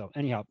know. So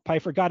anyhow,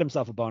 Pfeiffer got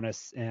himself a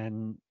bonus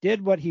and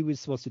did what he was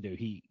supposed to do.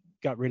 He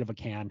got rid of a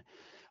can.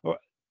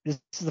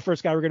 This is the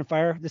first guy we're going to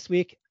fire this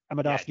week.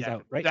 Amedovski's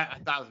out, right?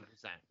 1,000%.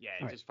 Yeah,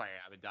 right. Just fire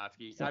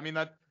Amedovski. So, I mean,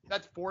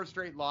 that's 4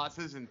 straight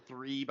losses and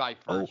 3 by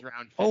first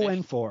round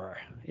finish. 0-4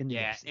 in the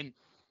UFC.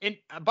 And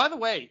by the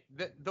way,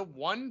 the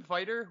one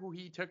fighter who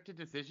he took to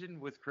decision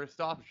was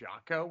Krzysztof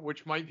Jotko,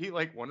 which might be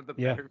like one of the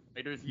better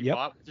fighters he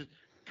fought, which is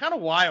kind of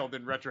wild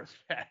in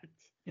retrospect.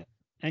 Yeah.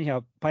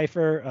 Anyhow,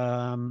 Pfeiffer,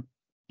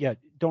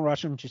 don't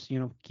rush him. Just, you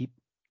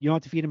don't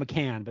have to feed him a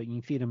can, but you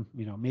can feed him,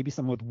 maybe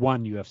someone with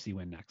one UFC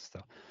win next.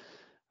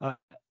 So,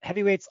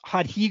 heavyweights,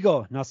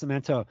 Rodrigo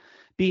Nascimento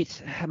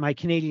beat my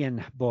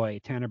Canadian boy,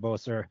 Tanner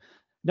Boser.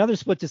 Another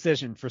split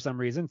decision for some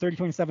reason,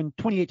 30-27,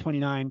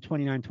 28-29,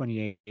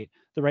 29-28.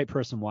 The right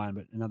person won,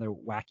 but another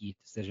wacky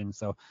decision.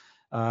 So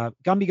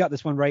Gumby got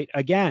this one right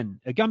again.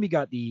 Gumby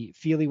got the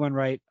Feely one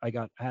right. I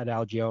had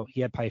Algio.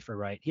 He had Pfeiffer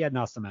right. He had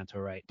Nascimento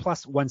right.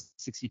 Plus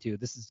 162.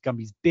 This is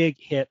Gumby's big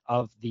hit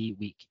of the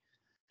week.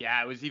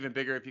 Yeah, it was even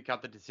bigger if you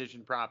count the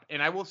decision prop.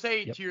 And I will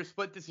say to your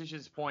split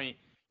decisions point,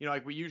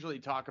 like we usually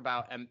talk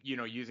about,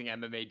 using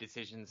MMA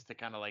decisions to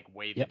kind of like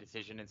weigh the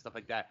decision and stuff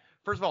like that.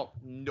 First of all,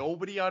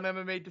 nobody on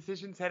MMA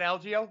decisions had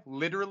Algio,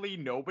 literally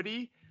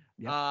nobody.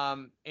 Yep.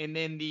 And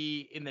then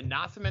in the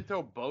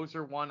Nascimento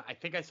Boser one, I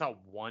think I saw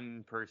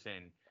one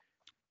person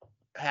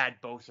had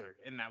Boser,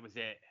 and that was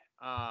it.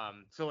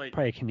 So like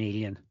probably a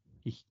Canadian.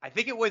 I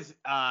think it was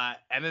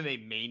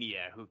MMA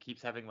Mania who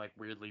keeps having like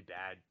weirdly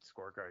bad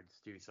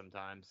scorecards too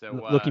sometimes.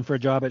 So looking for a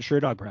job at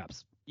Sherdog,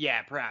 perhaps.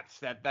 Yeah, perhaps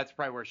that's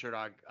probably where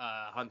Sherdog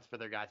hunts for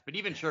their guys. But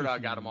even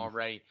Sherdog got them all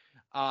right.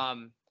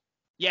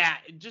 Yeah,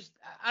 just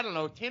I don't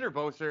know. Tanner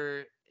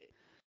Boser.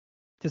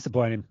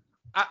 Disappointing.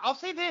 I'll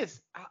say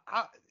this,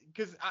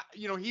 because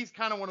he's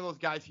kind of one of those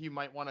guys who you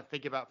might want to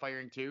think about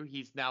firing too.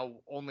 He's now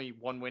only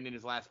 1 win in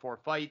his last 4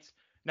 fights.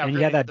 Now, and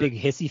he had that big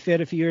hissy fit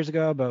a few years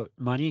ago about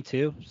money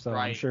too. So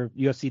right. I'm sure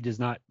UFC does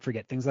not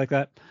forget things like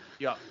that.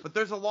 Yeah, but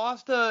there's a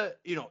loss to,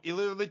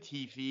 Ilir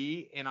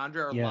Latifi and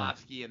Andrei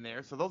Arlovsky in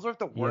there. So those aren't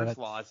the worst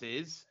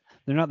losses.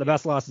 They're not the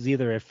best losses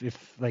either.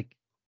 If like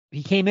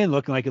he came in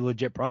looking like a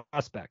legit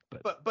prospect,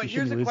 but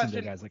here's the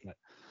question. Guys like that.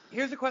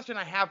 Here's a question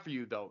I have for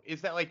you though,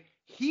 is that like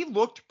he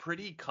looked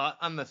pretty cut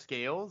on the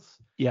scales.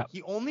 Yeah.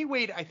 He only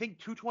weighed, I think,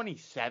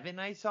 227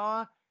 I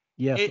saw.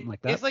 Yeah, something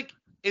like that.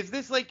 Is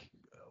this like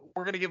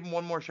we're going to give him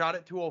one more shot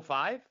at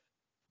 205?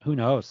 Who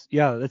knows?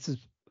 Yeah, this is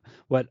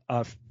what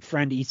a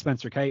friend E.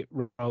 Spencer Kite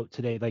wrote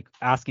today, like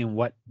asking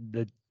what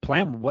the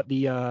plan was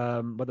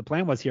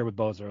here with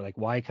Boser. Like,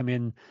 why come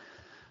in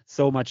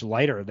so much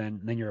lighter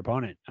than your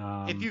opponent?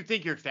 If you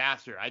think you're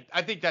faster,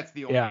 I think that's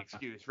the only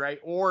excuse, right?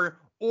 Or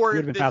you would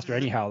have been faster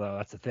anyhow, though.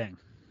 That's the thing.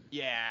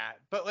 Yeah,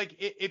 but like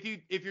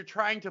if you're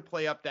trying to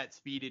play up that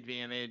speed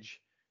advantage,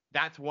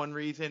 that's one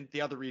reason.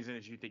 The other reason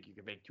is you think you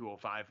can make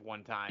 205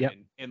 one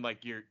time, and like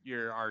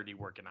you're already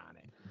working on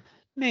it.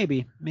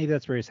 Maybe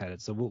that's where he's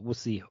headed. So we'll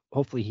see.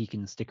 Hopefully he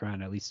can stick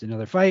around at least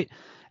another fight.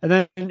 And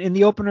then in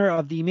the opener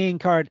of the main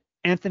card,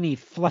 Anthony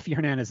Fluffy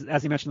Hernandez,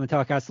 as he mentioned in the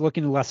telecast,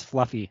 looking less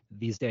fluffy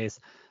these days.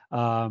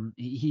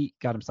 He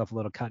got himself a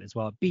little cut as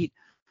well. Beat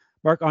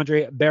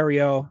Marc-Andre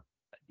Barriault,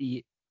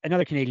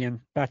 another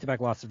Canadian, back-to-back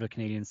losses for the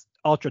Canadians.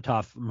 Ultra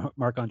tough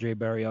Marc-Andre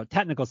Barriault,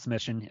 technical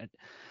submission.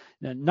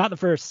 Not the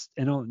first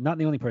and not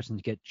the only person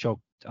to get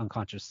choked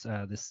unconscious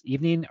this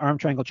evening. Arm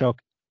triangle choke,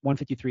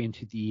 153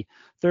 into the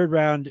third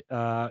round.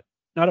 Not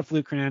a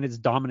fluke. Hernandez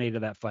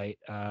dominated that fight.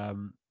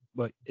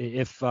 But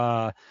if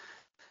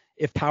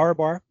Power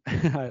Bar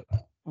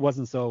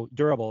wasn't so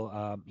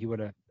durable, he would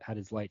have had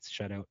his lights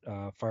shut out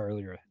far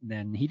earlier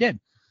than he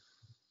did.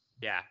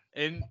 Yeah,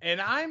 and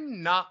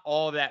I'm not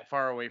all that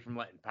far away from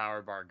letting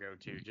Power Bar go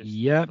too. Just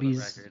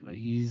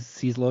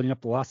he's loading up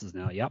the losses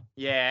now. Yep.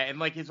 Yeah, and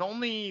like his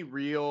only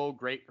real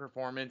great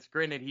performance.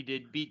 Granted, he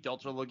did beat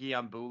Dolce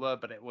Ambula,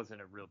 but it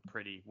wasn't a real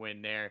pretty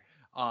win there.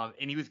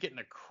 And he was getting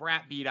the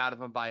crap beat out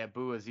of him by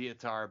Abu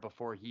Aziatar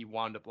before he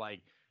wound up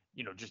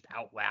just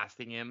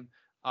outlasting him.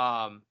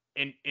 And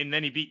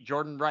then he beat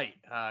Jordan Wright,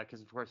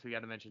 because of course we got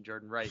to mention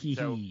Jordan Wright.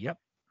 So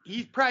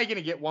he's probably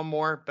gonna get one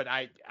more, but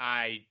I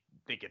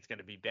think it's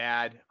gonna be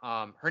bad.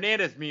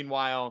 Hernandez,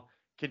 meanwhile,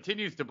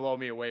 continues to blow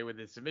me away with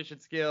his submission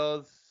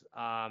skills.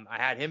 I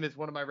had him as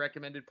one of my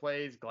recommended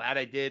plays. Glad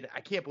I did. I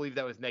can't believe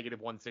that was negative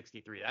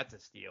 163. That's a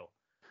steal.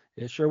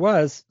 It sure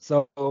was.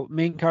 So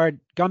main card,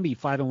 Gumby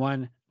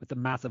 5-1 with a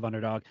massive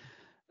underdog.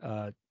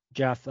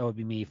 Jeff, that would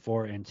be me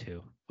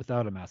 4-2.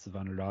 without a massive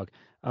underdog.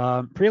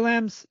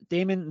 Prelims,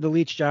 Damon the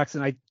Leech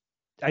Jackson.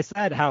 I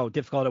said how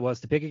difficult it was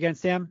to pick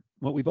against him.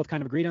 Well, we both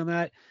kind of agreed on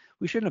that.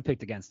 We shouldn't have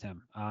picked against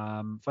him.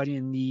 Fighting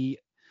in the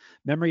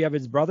memory of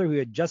his brother who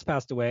had just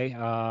passed away.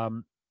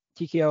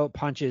 TKO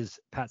punches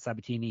Pat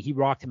Sabatini. He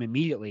rocked him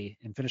immediately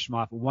and finished him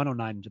off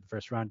 109 into the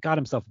first round. Got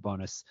himself a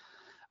bonus.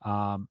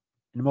 An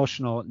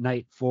emotional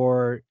night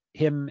for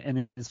him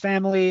and his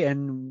family,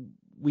 and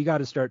we got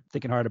to start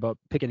thinking hard about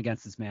picking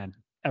against this man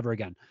ever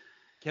again.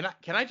 Can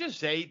I just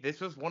say this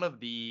was one of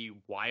the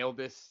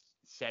wildest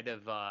set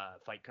of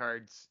fight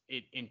cards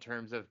in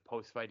terms of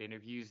post-fight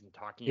interviews and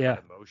talking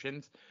about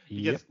emotions,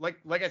 because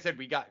like I said,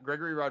 we got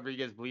Gregory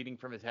Rodriguez bleeding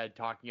from his head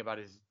talking about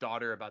his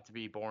daughter about to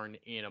be born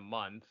in a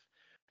month.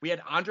 We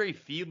had Andre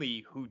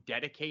Fili, who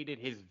dedicated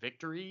his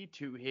victory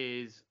to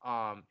him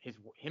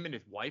and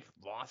his wife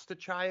lost a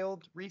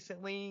child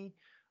recently,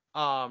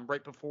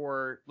 right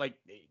before, like,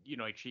 you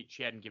know, like she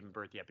hadn't given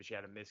birth yet, but she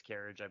had a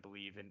miscarriage, I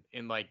believe,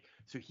 and like,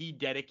 so he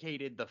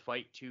dedicated the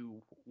fight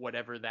to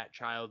whatever that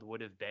child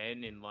would have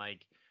been, and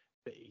like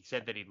he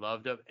said that he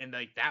loved him, and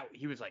like that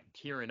he was like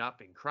tearing up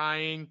and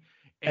crying.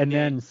 And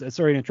then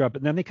sorry to interrupt,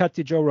 but then they cut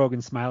to Joe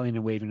Rogan smiling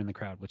and waving in the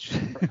crowd, which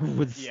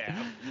was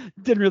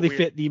didn't really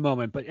fit the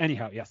moment. But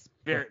anyhow, yes.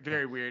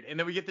 Very weird. And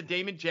then we get the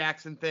Damon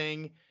Jackson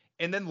thing,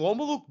 and then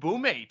Loma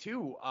Lookboonmee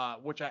too,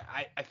 which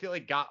I feel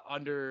like got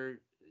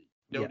under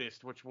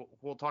noticed, which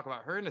we'll talk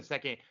about her in a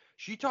second.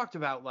 She talked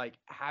about like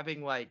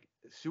having like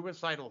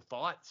suicidal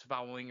thoughts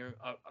following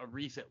a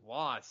recent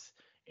loss,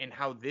 and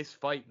how this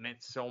fight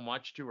meant so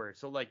much to her.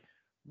 So like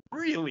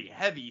really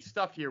heavy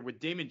stuff here, with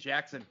Damon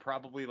Jackson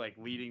probably like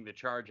leading the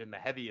charge in the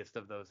heaviest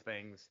of those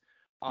things.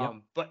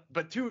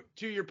 But to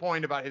your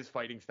point about his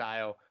fighting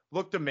style,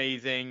 looked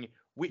amazing.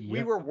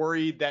 We were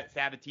worried that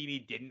Sabatini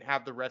didn't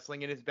have the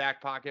wrestling in his back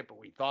pocket, but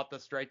we thought the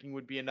striking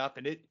would be enough,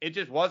 and it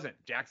just wasn't.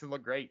 Jackson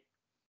looked great.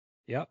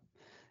 Yep.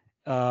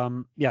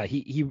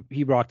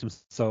 He rocked him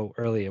so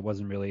early. It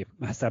wasn't really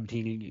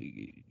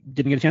Sabatini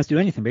didn't get a chance to do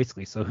anything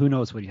basically. So who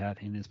knows what he had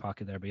in his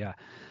pocket there, but yeah.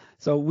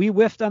 So we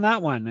whiffed on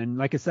that one, and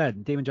like I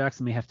said, Damon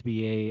Jackson may have to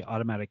be a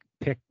automatic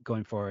pick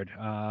going forward,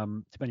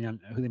 depending on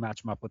who they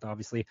match him up with,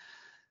 obviously.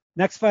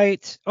 Next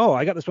fight. Oh,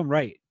 I got this one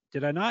right.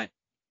 Did I not?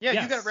 Yeah,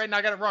 yes. You got it right and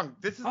I got it wrong.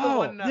 This is the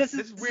one. This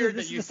is weird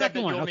that you said that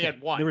you only had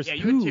one. There was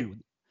two.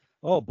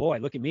 Oh boy,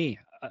 look at me.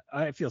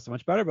 I feel so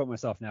much better about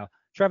myself now.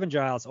 Trevin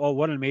Giles. Oh,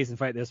 what an amazing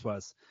fight this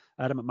was.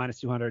 I had him at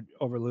 -200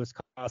 over Louis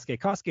Kosuke.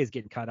 Kosuke is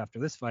getting cut after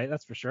this fight,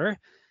 that's for sure.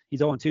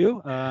 He's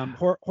 0-2.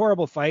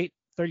 Horrible fight.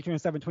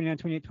 30-27,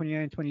 29-28,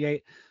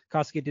 29-28.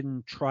 Kosuke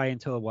didn't try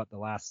until the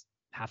last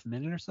half a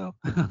minute or so.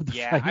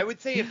 Yeah, I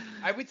would say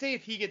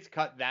if he gets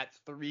cut, that's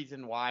the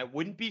reason why.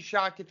 Wouldn't be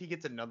shocked if he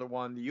gets another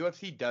one. The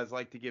UFC does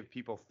like to give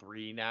people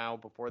 3 now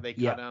before they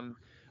cut him.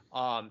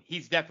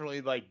 He's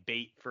definitely like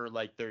bait for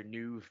like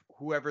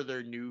whoever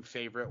their new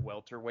favorite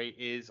welterweight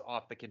is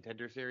off the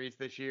Contender Series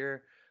this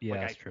year. Yeah,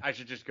 like that's true. I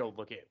should just go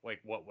look at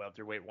like what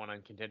welterweight won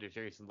on Contender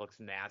Series and looks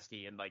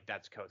nasty, and like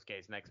that's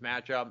Kosuke's next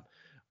matchup.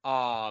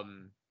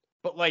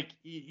 But like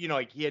you know,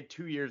 like he had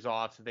 2 years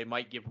off, so they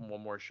might give him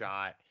one more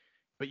shot.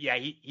 But yeah,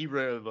 he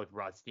really looked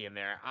rusty in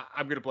there.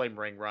 I'm gonna blame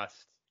ring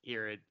rust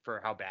here for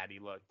how bad he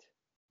looked.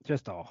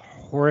 Just a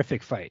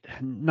horrific fight,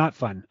 not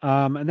fun.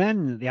 And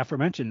then the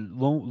aforementioned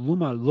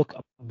Loma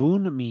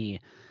Lookboonmee.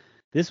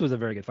 This was a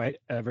very good fight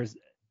versus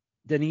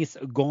Denise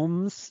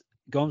Gomes.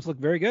 Gomes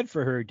looked very good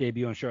for her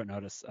debut on short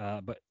notice.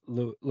 But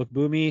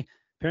Lookboonmee,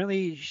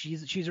 apparently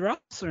she's a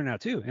wrestler now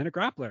too, and a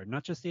grappler,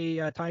 not just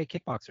a Thai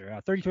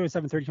kickboxer.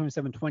 30-27,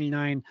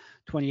 30-27,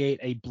 29-28,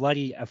 a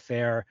bloody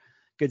affair.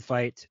 Good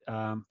fight.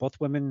 Both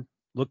women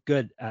looked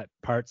good at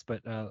parts,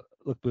 but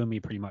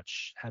Lookboonmee pretty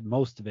much had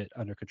most of it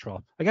under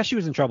control. I guess she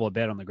was in trouble a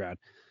bit on the ground.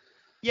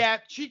 Yeah,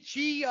 she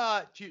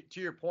to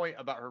your point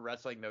about her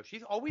wrestling though,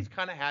 she's always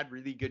kind of had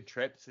really good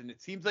trips, and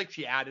it seems like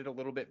she added a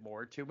little bit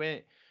more to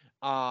it.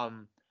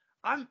 I'm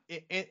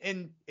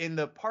in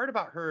the part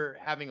about her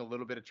having a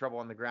little bit of trouble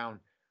on the ground,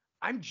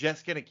 I'm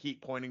just gonna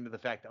keep pointing to the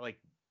fact that like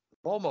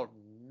Loma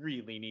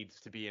really needs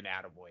to be an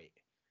atomweight.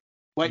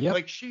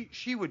 Like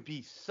she would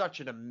be such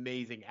an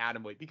amazing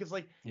atomweight, because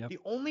like the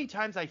only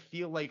times I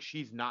feel like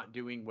she's not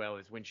doing well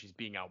is when she's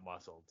being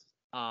outmuscled.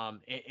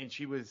 And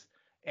she was.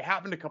 It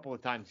happened a couple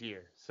of times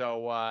here.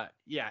 So add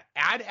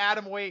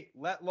atomweight.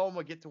 Let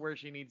Loma get to where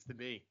she needs to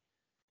be.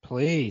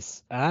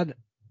 Please add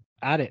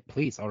it,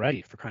 please,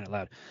 already, for crying out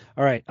loud.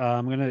 All right,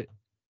 I'm gonna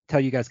tell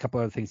you guys a couple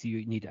other things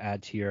you need to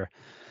add to your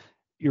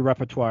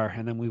repertoire,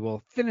 and then we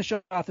will finish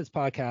off this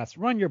podcast.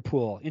 Run Your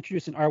Pool,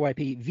 introducing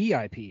RYP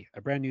VIP, a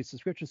brand new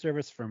subscription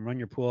service from Run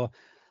Your Pool.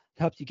 It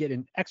helps you get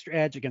an extra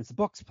edge against the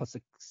books, plus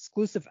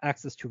exclusive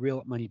access to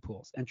real money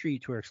pools. Entry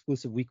to our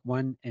exclusive week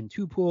 1 and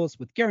 2 pools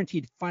with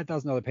guaranteed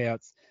 $5,000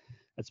 payouts,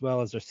 as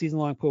well as our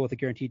season-long pool with a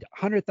guaranteed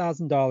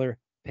 $100,000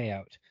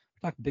 payout.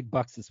 We're talking big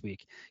bucks this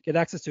week. Get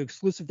access to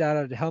exclusive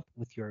data to help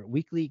with your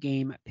weekly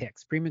game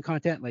picks. Premium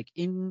content like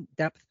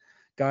in-depth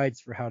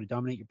guides for how to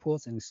dominate your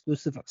pools, and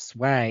exclusive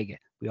swag.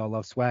 We all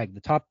love swag.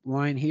 The top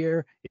line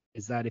here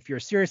is that if you're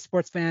a serious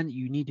sports fan,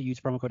 you need to use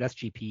promo code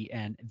SGP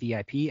and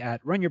VIP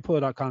at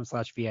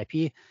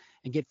runyourpool.com/VIP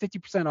and get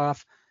 50%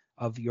 off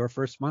of your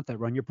first month at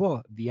Run Your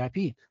Pool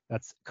VIP.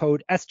 That's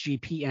code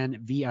SGPN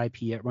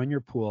VIP at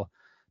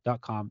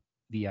runyourpool.com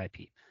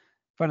VIP.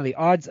 Finally,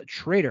 Odds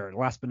Trader.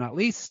 Last but not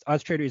least,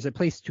 Odds Trader is a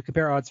place to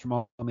compare odds from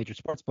all major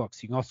sports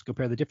books. You can also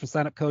compare the different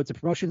sign-up codes and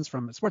promotions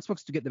from sports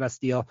books to get the best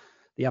deal.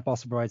 The app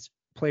also provides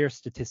player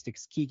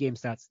statistics, key game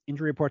stats,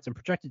 injury reports, and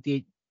projected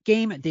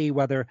game day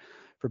weather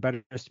for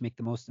bettors to make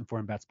the most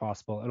informed bets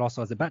possible. It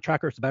also has a bet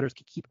tracker so bettors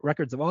can keep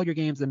records of all your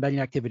games and betting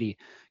activity.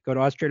 Go to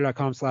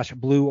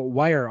oddstrader.com/blue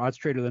wire. Odds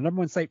Trader, the number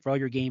one site for all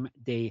your game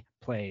day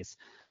plays.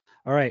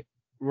 All right,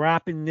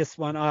 wrapping this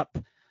one up.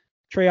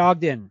 Trey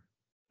Ogden.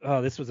 Oh,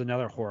 this was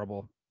another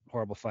horrible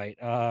fight.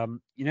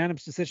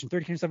 Unanimous decision,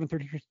 30-27,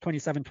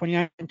 30-27,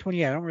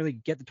 29-28. I don't really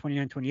get the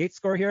 29-28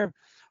 score here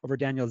over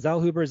Daniel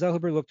Zellhuber.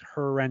 Zellhuber looked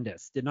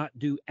horrendous, did not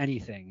do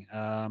anything.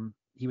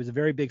 He was a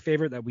very big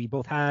favorite that we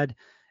both had,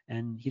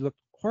 and he looked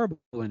horrible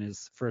in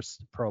his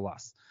first pro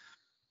loss.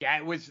 Yeah,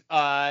 it was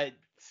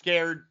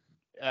scared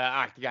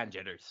octagon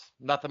jitters.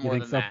 Nothing more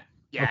than that.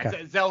 Yeah,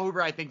 okay.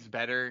 Zellhuber I think is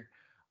better.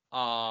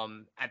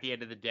 At the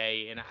end of the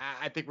day, and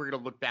I think we're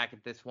gonna look back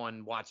at this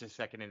one, watch the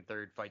second and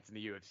third fights in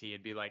the UFC,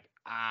 and be like,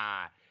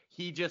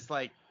 he just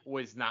like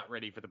was not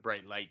ready for the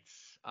bright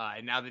lights.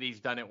 And now that he's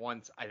done it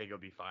once, I think he'll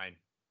be fine.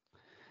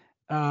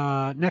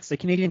 Next, the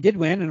Canadian did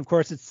win, and of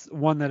course, it's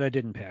one that I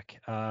didn't pick.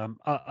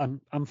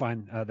 I'm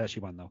fine that she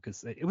won though,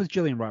 because it was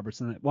Jillian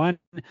Robertson that won.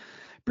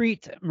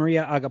 Beat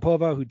Maria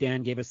Agapova, who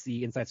Dan gave us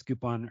the inside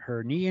scoop on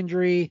her knee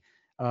injury.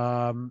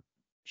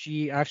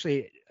 She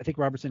actually, I think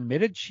Robertson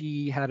admitted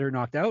she had her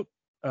knocked out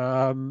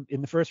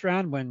in the first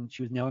round when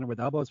she was nailing her with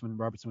elbows when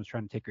Robertson was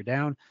trying to take her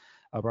down.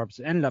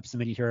 Robertson ended up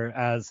submitting her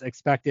as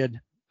expected.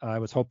 I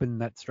was hoping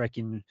that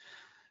striking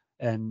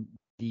and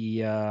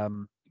the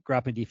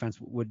grappling defense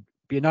would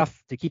be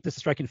enough to keep this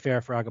striking fair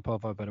for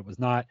Agapova, but it was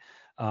not.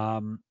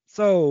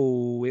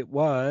 So it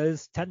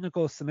was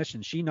technical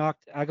submission. She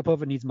knocked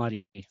Agapova needs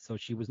muddy, so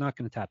she was not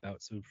going to tap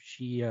out. So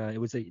it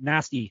was a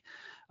nasty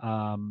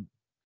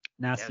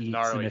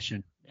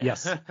submission.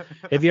 Yes.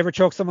 Have you ever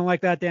choked someone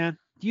like that, Dan?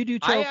 Do you do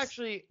chokes?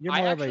 You're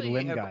more of a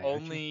limb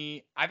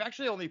guy. I've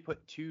actually only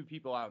put two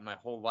people out in my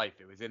whole life.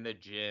 It was in the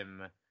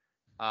gym.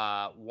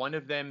 One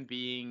of them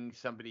being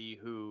somebody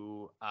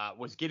who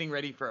was getting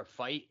ready for a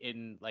fight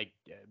and like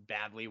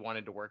badly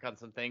wanted to work on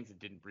some things and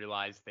didn't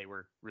realize they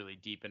were really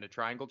deep in a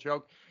triangle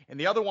choke. And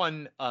the other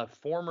one, a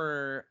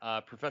former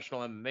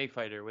professional MMA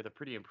fighter with a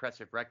pretty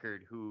impressive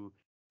record who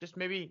just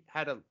maybe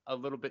had a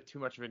little bit too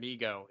much of an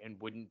ego and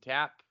wouldn't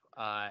tap.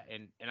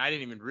 And I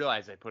didn't even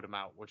realize I put him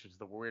out, which is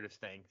the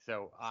weirdest thing.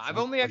 So I've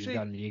only actually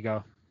got an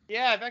ego.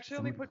 Yeah, I've actually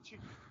only put two.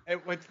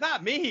 It's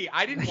not me.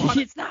 I didn't want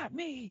It's not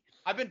me.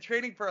 I've been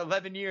training for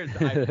 11 years.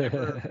 I've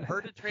never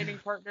hurt a training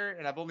partner,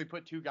 and I've only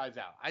put two guys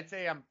out. I'd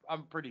say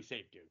I'm pretty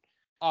safe, dude.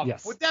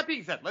 Yes. With that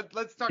being said,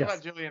 let's talk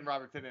about Jillian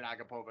Robertson and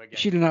Agapova again.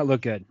 She did not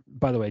look good.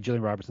 By the way,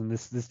 Jillian Robertson,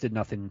 this did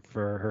nothing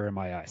for her in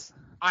my eyes.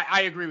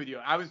 I agree with you.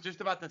 I was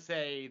just about to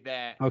say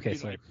that. Okay,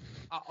 sorry.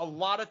 A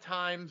lot of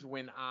times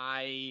when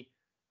I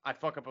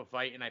fuck up a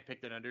fight and I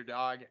picked an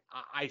underdog,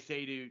 I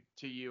say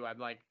to you, I'm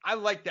like, I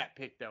like that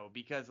pick though,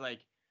 because like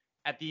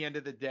at the end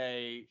of the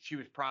day, she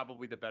was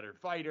probably the better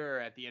fighter.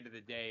 At the end of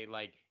the day,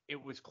 like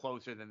it was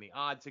closer than the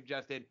odds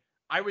suggested.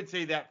 I would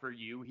say that for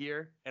you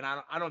here, and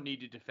I don't need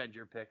to defend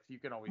your picks. You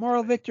can always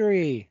moral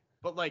victory.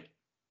 But like,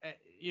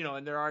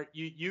 and there are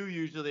you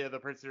usually are the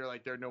person who are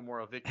like there are no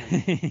moral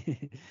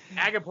victories.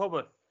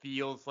 Agapova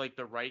feels like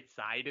the right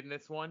side in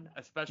this one,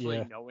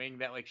 especially knowing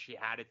that like she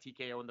had a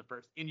TKO in the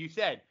first, and you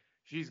said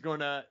she's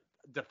gonna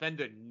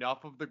defend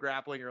enough of the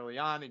grappling early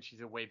on, and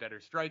she's a way better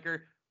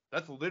striker.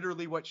 That's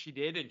literally what she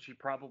did, and she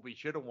probably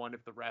should have won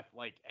if the ref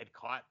like had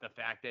caught the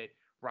fact that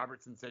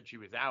Robertson said she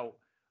was out.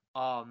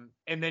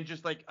 And then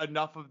just like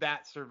enough of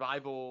that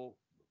survival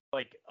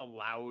like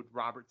allowed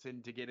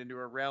Robertson to get into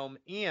her realm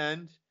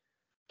and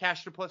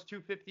cashed a plus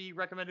 250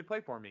 recommended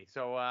play for me.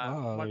 So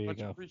much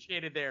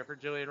appreciated there for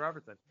Jillian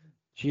Robertson.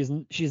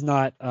 She's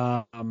not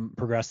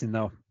progressing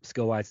though,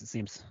 skill wise, it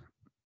seems.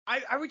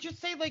 I would just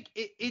say like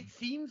it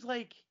seems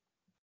like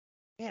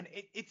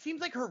it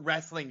seems like her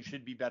wrestling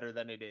should be better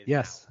than it is.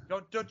 Yes. Now.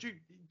 Don't you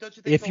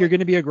think if you're going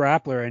to be a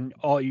grappler and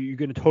you're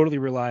going to totally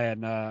rely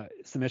on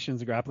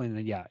submissions and grappling,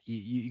 then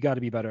you got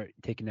to be better at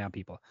taking down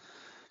people.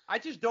 I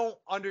just don't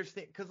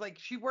understand because like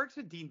she works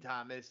with Dean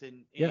Thomas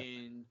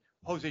and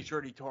Jose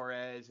Shorty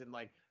Torres and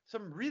like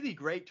some really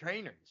great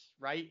trainers,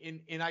 right?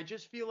 And I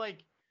just feel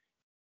like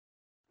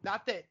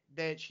not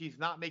that she's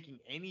not making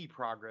any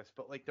progress,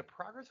 but like the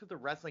progress with the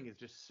wrestling is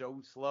just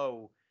so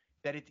slow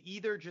that it's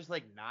either just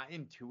like not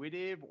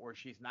intuitive or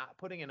she's not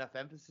putting enough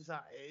emphasis on.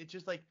 It's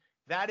just like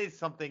that is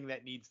something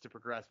that needs to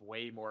progress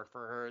way more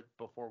for her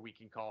before we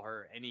can call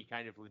her any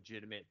kind of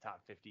legitimate top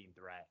 15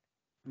 threat.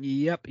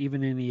 Yep,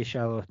 even in the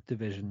shallow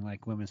division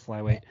like women's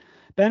flyweight.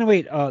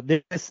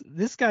 Bantamweight,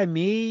 this guy I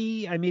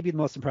may be the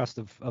most impressed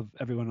of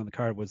everyone on the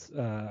card.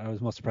 I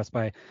was most impressed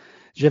by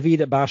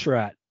Javid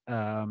Basharat,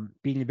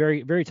 beating a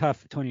very very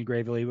tough Tony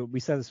Gravely. We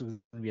said this was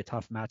going to be a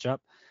tough matchup.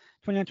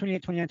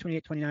 29-28,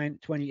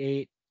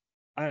 29-28,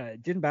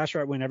 29-28. Didn't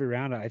Basharat win every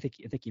round? I think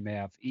he may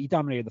have. He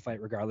dominated the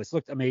fight regardless.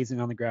 Looked amazing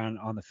on the ground,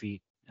 on the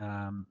feet.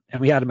 And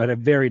we had him at a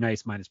very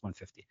nice minus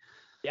 150.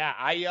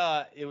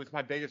 Yeah, it was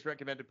my biggest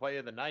recommended play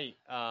of the night.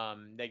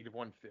 Negative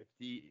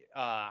 150.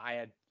 I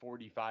had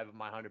 45 of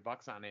my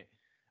 $100 on it.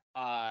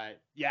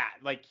 Yeah,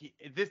 like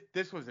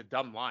this was a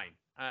dumb line.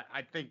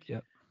 I think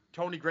Yep.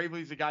 Tony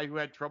Gravely's a guy who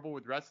had trouble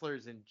with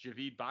wrestlers, and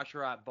Javid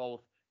Basharat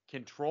both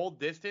controlled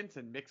distance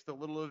and mixed a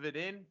little of it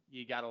in.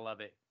 You gotta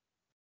love it.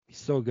 He's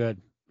so good.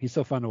 He's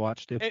so fun to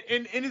watch too.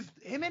 And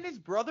him and his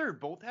brother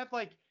both have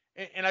like,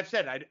 and I've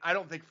said I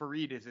don't think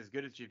Farid is as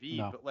good as Javid,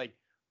 No. but like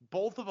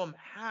both of them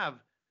have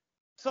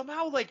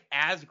somehow, like,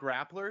 as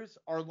grapplers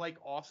are like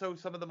also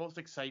some of the most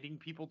exciting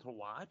people to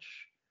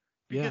watch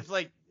because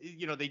like,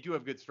 you know, they do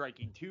have good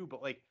striking too,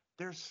 but like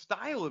their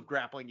style of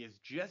grappling is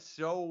just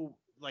so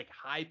like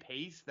high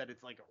paced that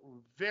it's like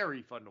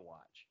very fun to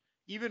watch,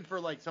 even for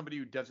like somebody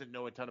who doesn't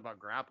know a ton about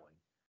grappling.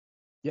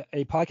 Yeah,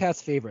 a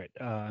podcast favorite.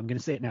 I'm going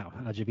to say it now,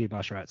 Javid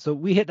Basharat. So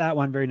we hit that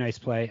one. Very nice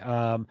play.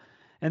 And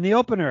the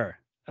opener,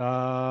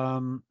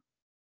 I'm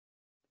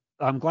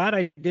glad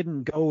I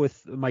didn't go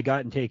with my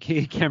gut and take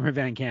Cameron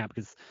Van Camp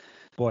because,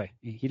 boy,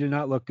 he did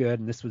not look good.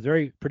 And this was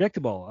very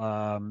predictable.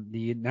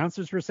 The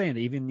announcers were saying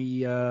that even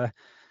the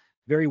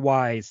very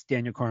wise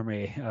Daniel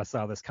Cormier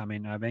saw this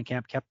coming. Van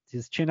Camp kept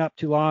his chin up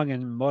too long,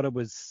 and Mota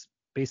was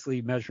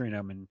basically measuring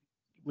him and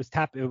was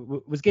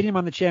getting him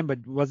on the chin,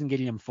 but wasn't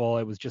getting him full.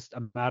 It was just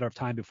a matter of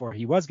time before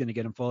he was going to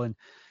get him full, and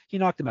he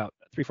knocked him out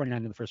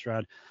 349 in the first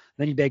round.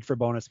 Then he begged for a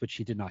bonus, which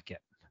he did not get.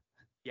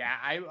 Yeah,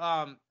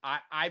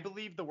 I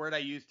believe the word I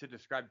used to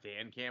describe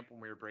Van Camp when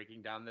we were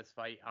breaking down this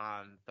fight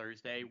on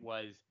Thursday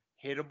was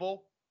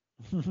hittable.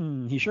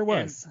 He sure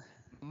was. And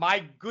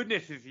my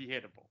goodness, is he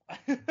hittable?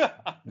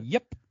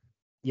 Yep.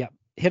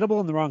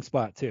 Hittable in the wrong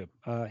spot too.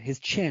 His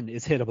chin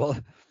is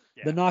hittable.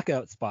 Yeah. The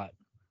knockout spot.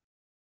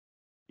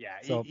 Yeah,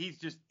 so,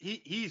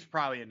 he's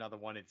probably another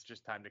one. It's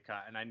just time to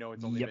cut. And I know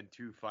it's only been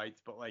 2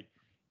 fights, but like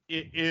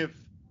if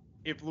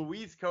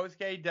Luis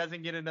Kosuke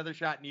doesn't get another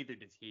shot, neither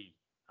does he.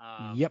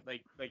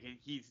 Like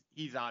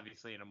he's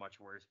obviously in a much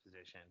worse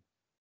position.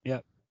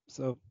 Yep.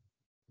 So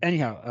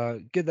anyhow,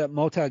 good that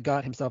Mota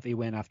got himself a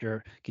win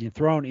after getting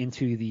thrown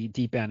into the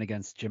deep end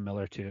against Jim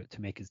Miller to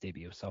make his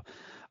debut. So,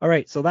 all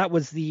right. So that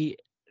was the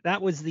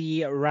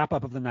wrap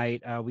up of the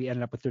night. We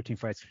ended up with 13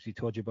 fights because we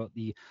told you about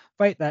the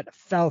fight that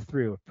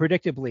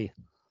predictably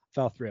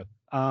fell through.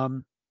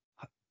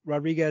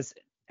 Rodriguez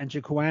and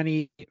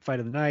Njokuani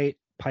fight of the night.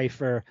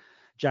 Pyfer,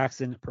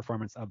 Jackson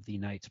performance of the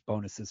night.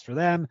 Bonuses for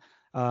them.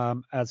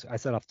 As I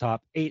said off the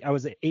top, I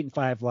was at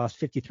 8-5, lost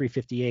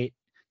 53-58.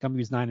 Gumby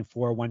was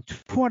 9-4, won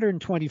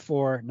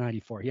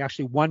 224.94. He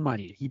actually won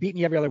money. He beat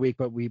me every other week,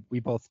 but we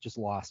both just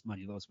lost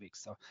money those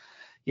weeks. So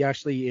he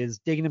actually is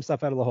digging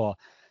himself out of the hole.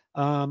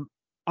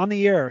 On the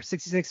year,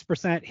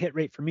 66% hit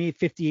rate for me,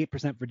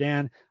 58% for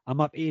Dan. I'm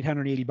up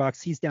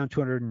 $880. He's down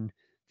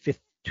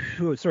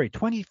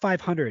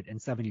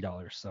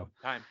 $2,570. So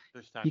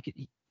there's time.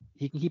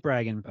 He can keep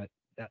bragging, but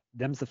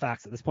them's the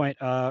facts at this point.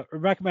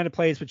 Recommended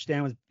plays, which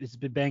Dan has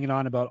been banging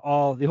on about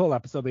the whole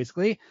episode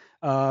basically.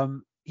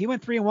 He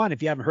went 3-1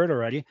 if you haven't heard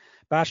already.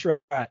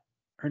 Basharat,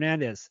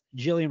 Hernandez,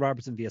 Jillian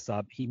Robertson via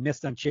sub. He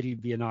missed on Chitty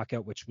via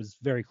knockout, which was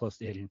very close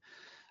to hitting.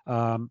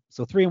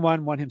 So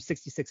 3-1, won him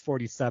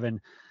 66-47.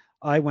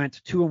 I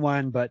went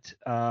 2-1, but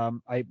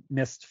I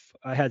missed.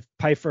 I had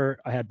Pyfer,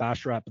 I had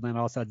Basharat, but then I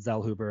also had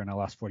Zellhuber, and I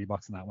lost $40 on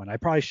that one. I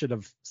probably should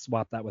have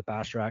swapped that with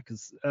Basharat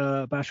because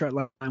Basharat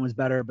line was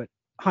better, but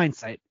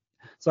hindsight.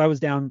 So I was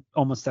down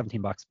almost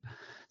 $17.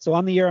 So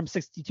on the year, I'm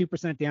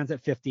 62%. Dan's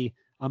at 50.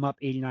 I'm up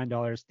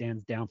 $89.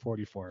 Dan's down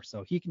 44.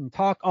 So he can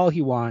talk all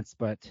he wants,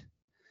 but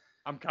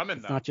I'm coming.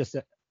 It's not just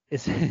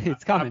it's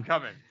coming. I'm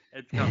coming.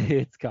 It's coming.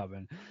 It's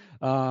coming.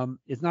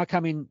 It's not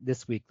coming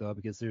this week though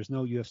because there's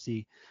no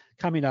UFC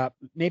coming up.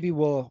 Maybe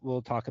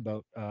we'll talk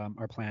about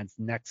our plans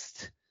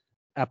next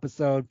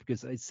episode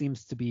because it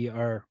seems to be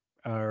our.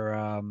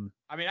 I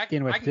mean,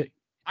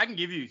 I can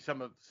give you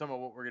some of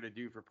what we're gonna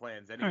do for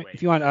plans anyway. Right,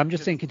 if you want, I'm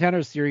just saying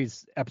Contender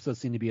Series episodes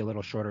seem to be a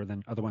little shorter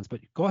than other ones,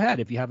 but go ahead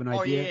if you have an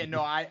idea. Oh yeah,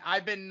 no,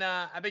 I've been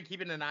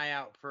keeping an eye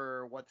out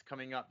for what's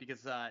coming up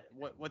because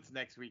what's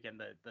next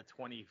weekend? The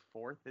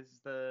 24th is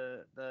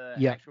the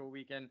actual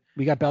weekend.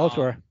 We got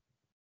Bellator.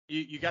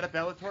 You got a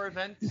Bellator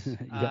event,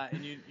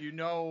 and you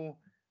know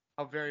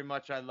how very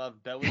much I love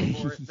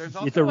Bellator. There's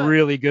also it's a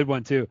really good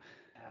one too.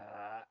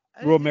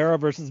 Romero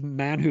versus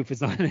Manhoof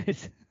is on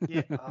it.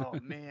 Yeah. Oh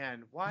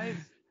man, why is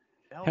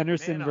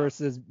Henderson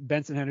versus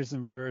Benson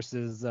Henderson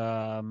versus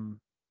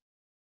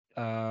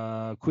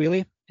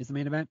Queally is the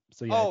main event.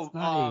 So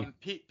yeah.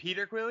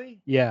 Peter Queally.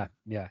 Yeah.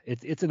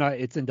 It's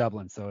in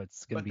Dublin, so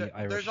it's gonna be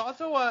Irish. There's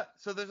also a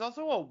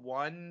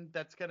one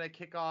that's gonna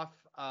kick off.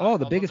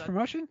 The biggest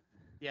promotion.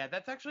 Yeah,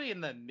 that's actually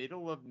in the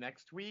middle of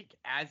next week,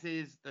 as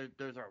is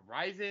there's a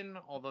Ryzen,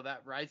 although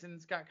that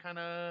Ryzen's got kind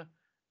of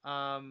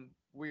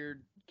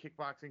weird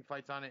kickboxing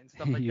fights on it and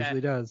stuff It like that.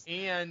 usually does.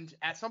 And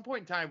at some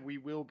point in time, we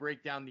will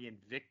break down the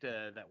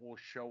Invicta that will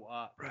show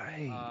up.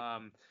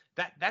 Right.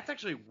 That's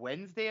actually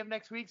Wednesday of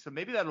next week, so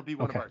maybe that'll be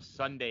one of Okay. our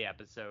Sunday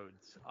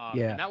episodes.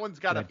 Yeah. And that one's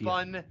got Good a idea.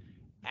 fun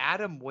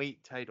atom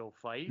weight title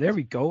fight. There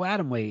we go,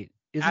 atom weight.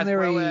 Isn't as there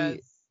well a?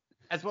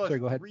 as well Sorry,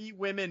 as go ahead. 3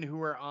 women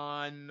who are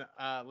on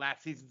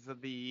last seasons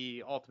of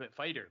the Ultimate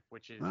Fighter,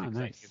 which is exciting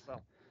Nice. as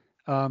well.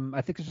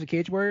 I think there's the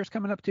Cage Warriors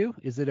coming up too.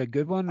 Is it a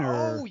good one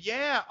or? Oh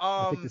yeah.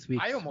 I think this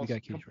week I we almost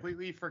got Cage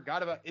completely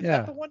forgot about. Is Yeah.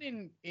 that the one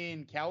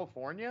in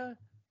California?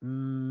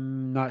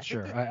 Not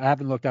sure. I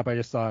haven't looked up. I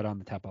just saw it on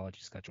the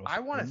Tapology schedule. I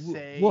want to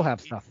say we'll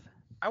have stuff.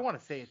 I want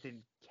to say it's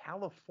in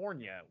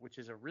California, which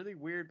is a really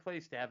weird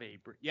place to have a.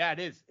 Yeah, it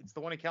is. It's the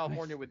one in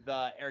California with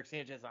Eric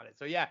Sanchez on it.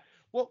 So yeah,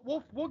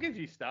 we'll give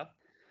you stuff.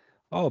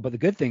 Oh, but the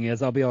good thing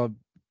is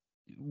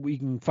we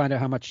can find out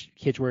how much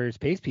Cage Warriors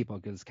pays people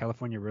because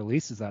California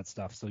releases that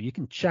stuff. So you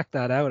can check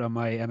that out on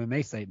my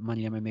MMA site,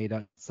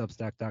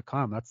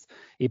 moneymma.substack.com. That's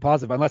a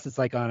positive, unless it's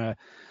like on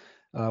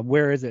a,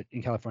 where is it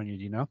in California?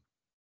 Do you know?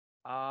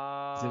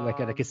 Is it like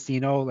at a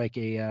casino, like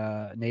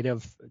a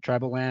native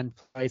tribal land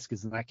place?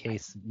 Because in that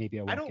case, maybe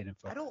I won't get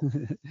info. I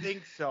don't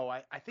think so.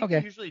 I think Okay.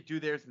 they usually do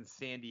theirs in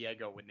San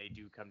Diego when they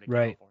do come to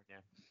Right.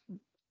 California.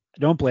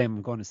 Don't blame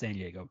them going to San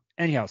Diego.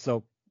 Anyhow,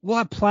 so we'll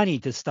have plenty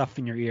to stuff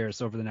in your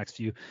ears over the next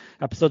few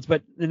episodes,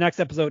 but the next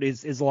episode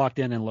is locked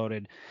in and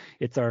loaded.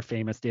 It's our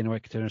famous Dana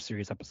White Contender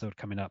Series episode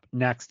coming up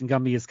next, and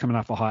Gumby is coming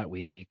off a hot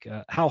week.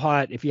 How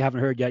hot? If you haven't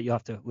heard yet, you'll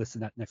have to listen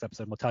to that next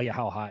episode. We'll tell you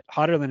how hot.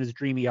 Hotter than his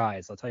dreamy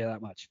eyes. I'll tell you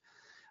that much.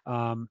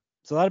 So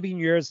that'll be in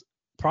your ears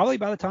probably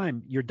by the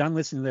time you're done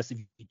listening to this. If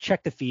you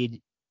check the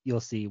feed, you'll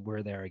see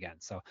we're there again.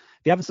 So if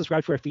you haven't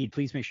subscribed to our feed,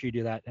 please make sure you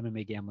do that.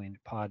 MMA Gambling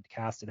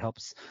Podcast. It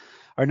helps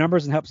our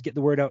numbers and helps get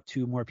the word out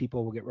to more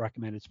people. We'll get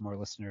recommended to more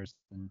listeners,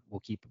 and we'll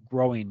keep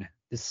growing.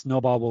 This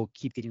snowball will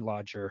keep getting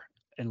larger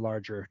and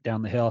larger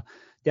down the hill.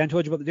 Dan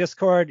told you about the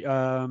Discord.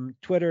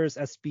 Twitter's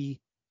SBGNMMA.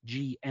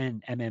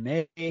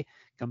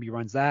 Gumby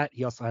runs that.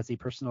 He also has a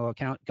personal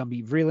account,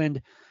 Gumby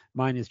Vreeland.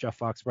 Mine is Jeff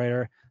Fox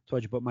Writer.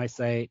 Told you about my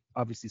site.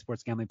 Obviously,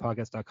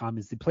 sportsgamblingpodcast.com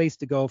is the place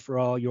to go for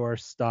all your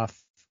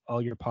stuff, all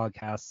your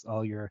podcasts,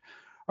 all your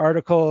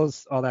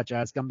articles, all that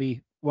jazz.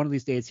 Gumby, one of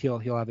these days he'll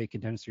have a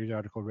Contender Series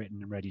article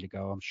written and ready to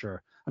go. I'm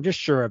sure. I'm just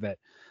sure of it.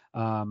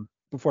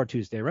 Before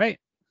Tuesday, right?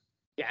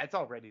 Yeah, it's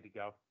all ready to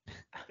go.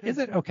 Is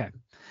it? Okay.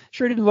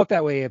 Sure didn't look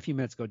that way a few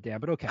minutes ago, Dan,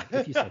 but okay,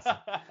 if you say so.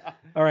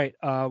 All right.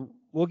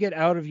 We'll get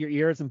out of your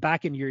ears and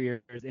back into your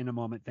ears in a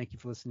moment. Thank you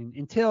for listening.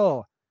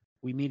 Until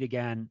we meet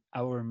again,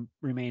 I will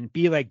remain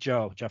Be Like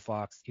Joe, Jeff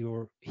Fox. He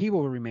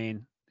will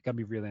remain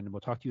Gumby Vreeland, and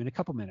we'll talk to you in a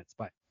couple minutes.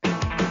 Bye.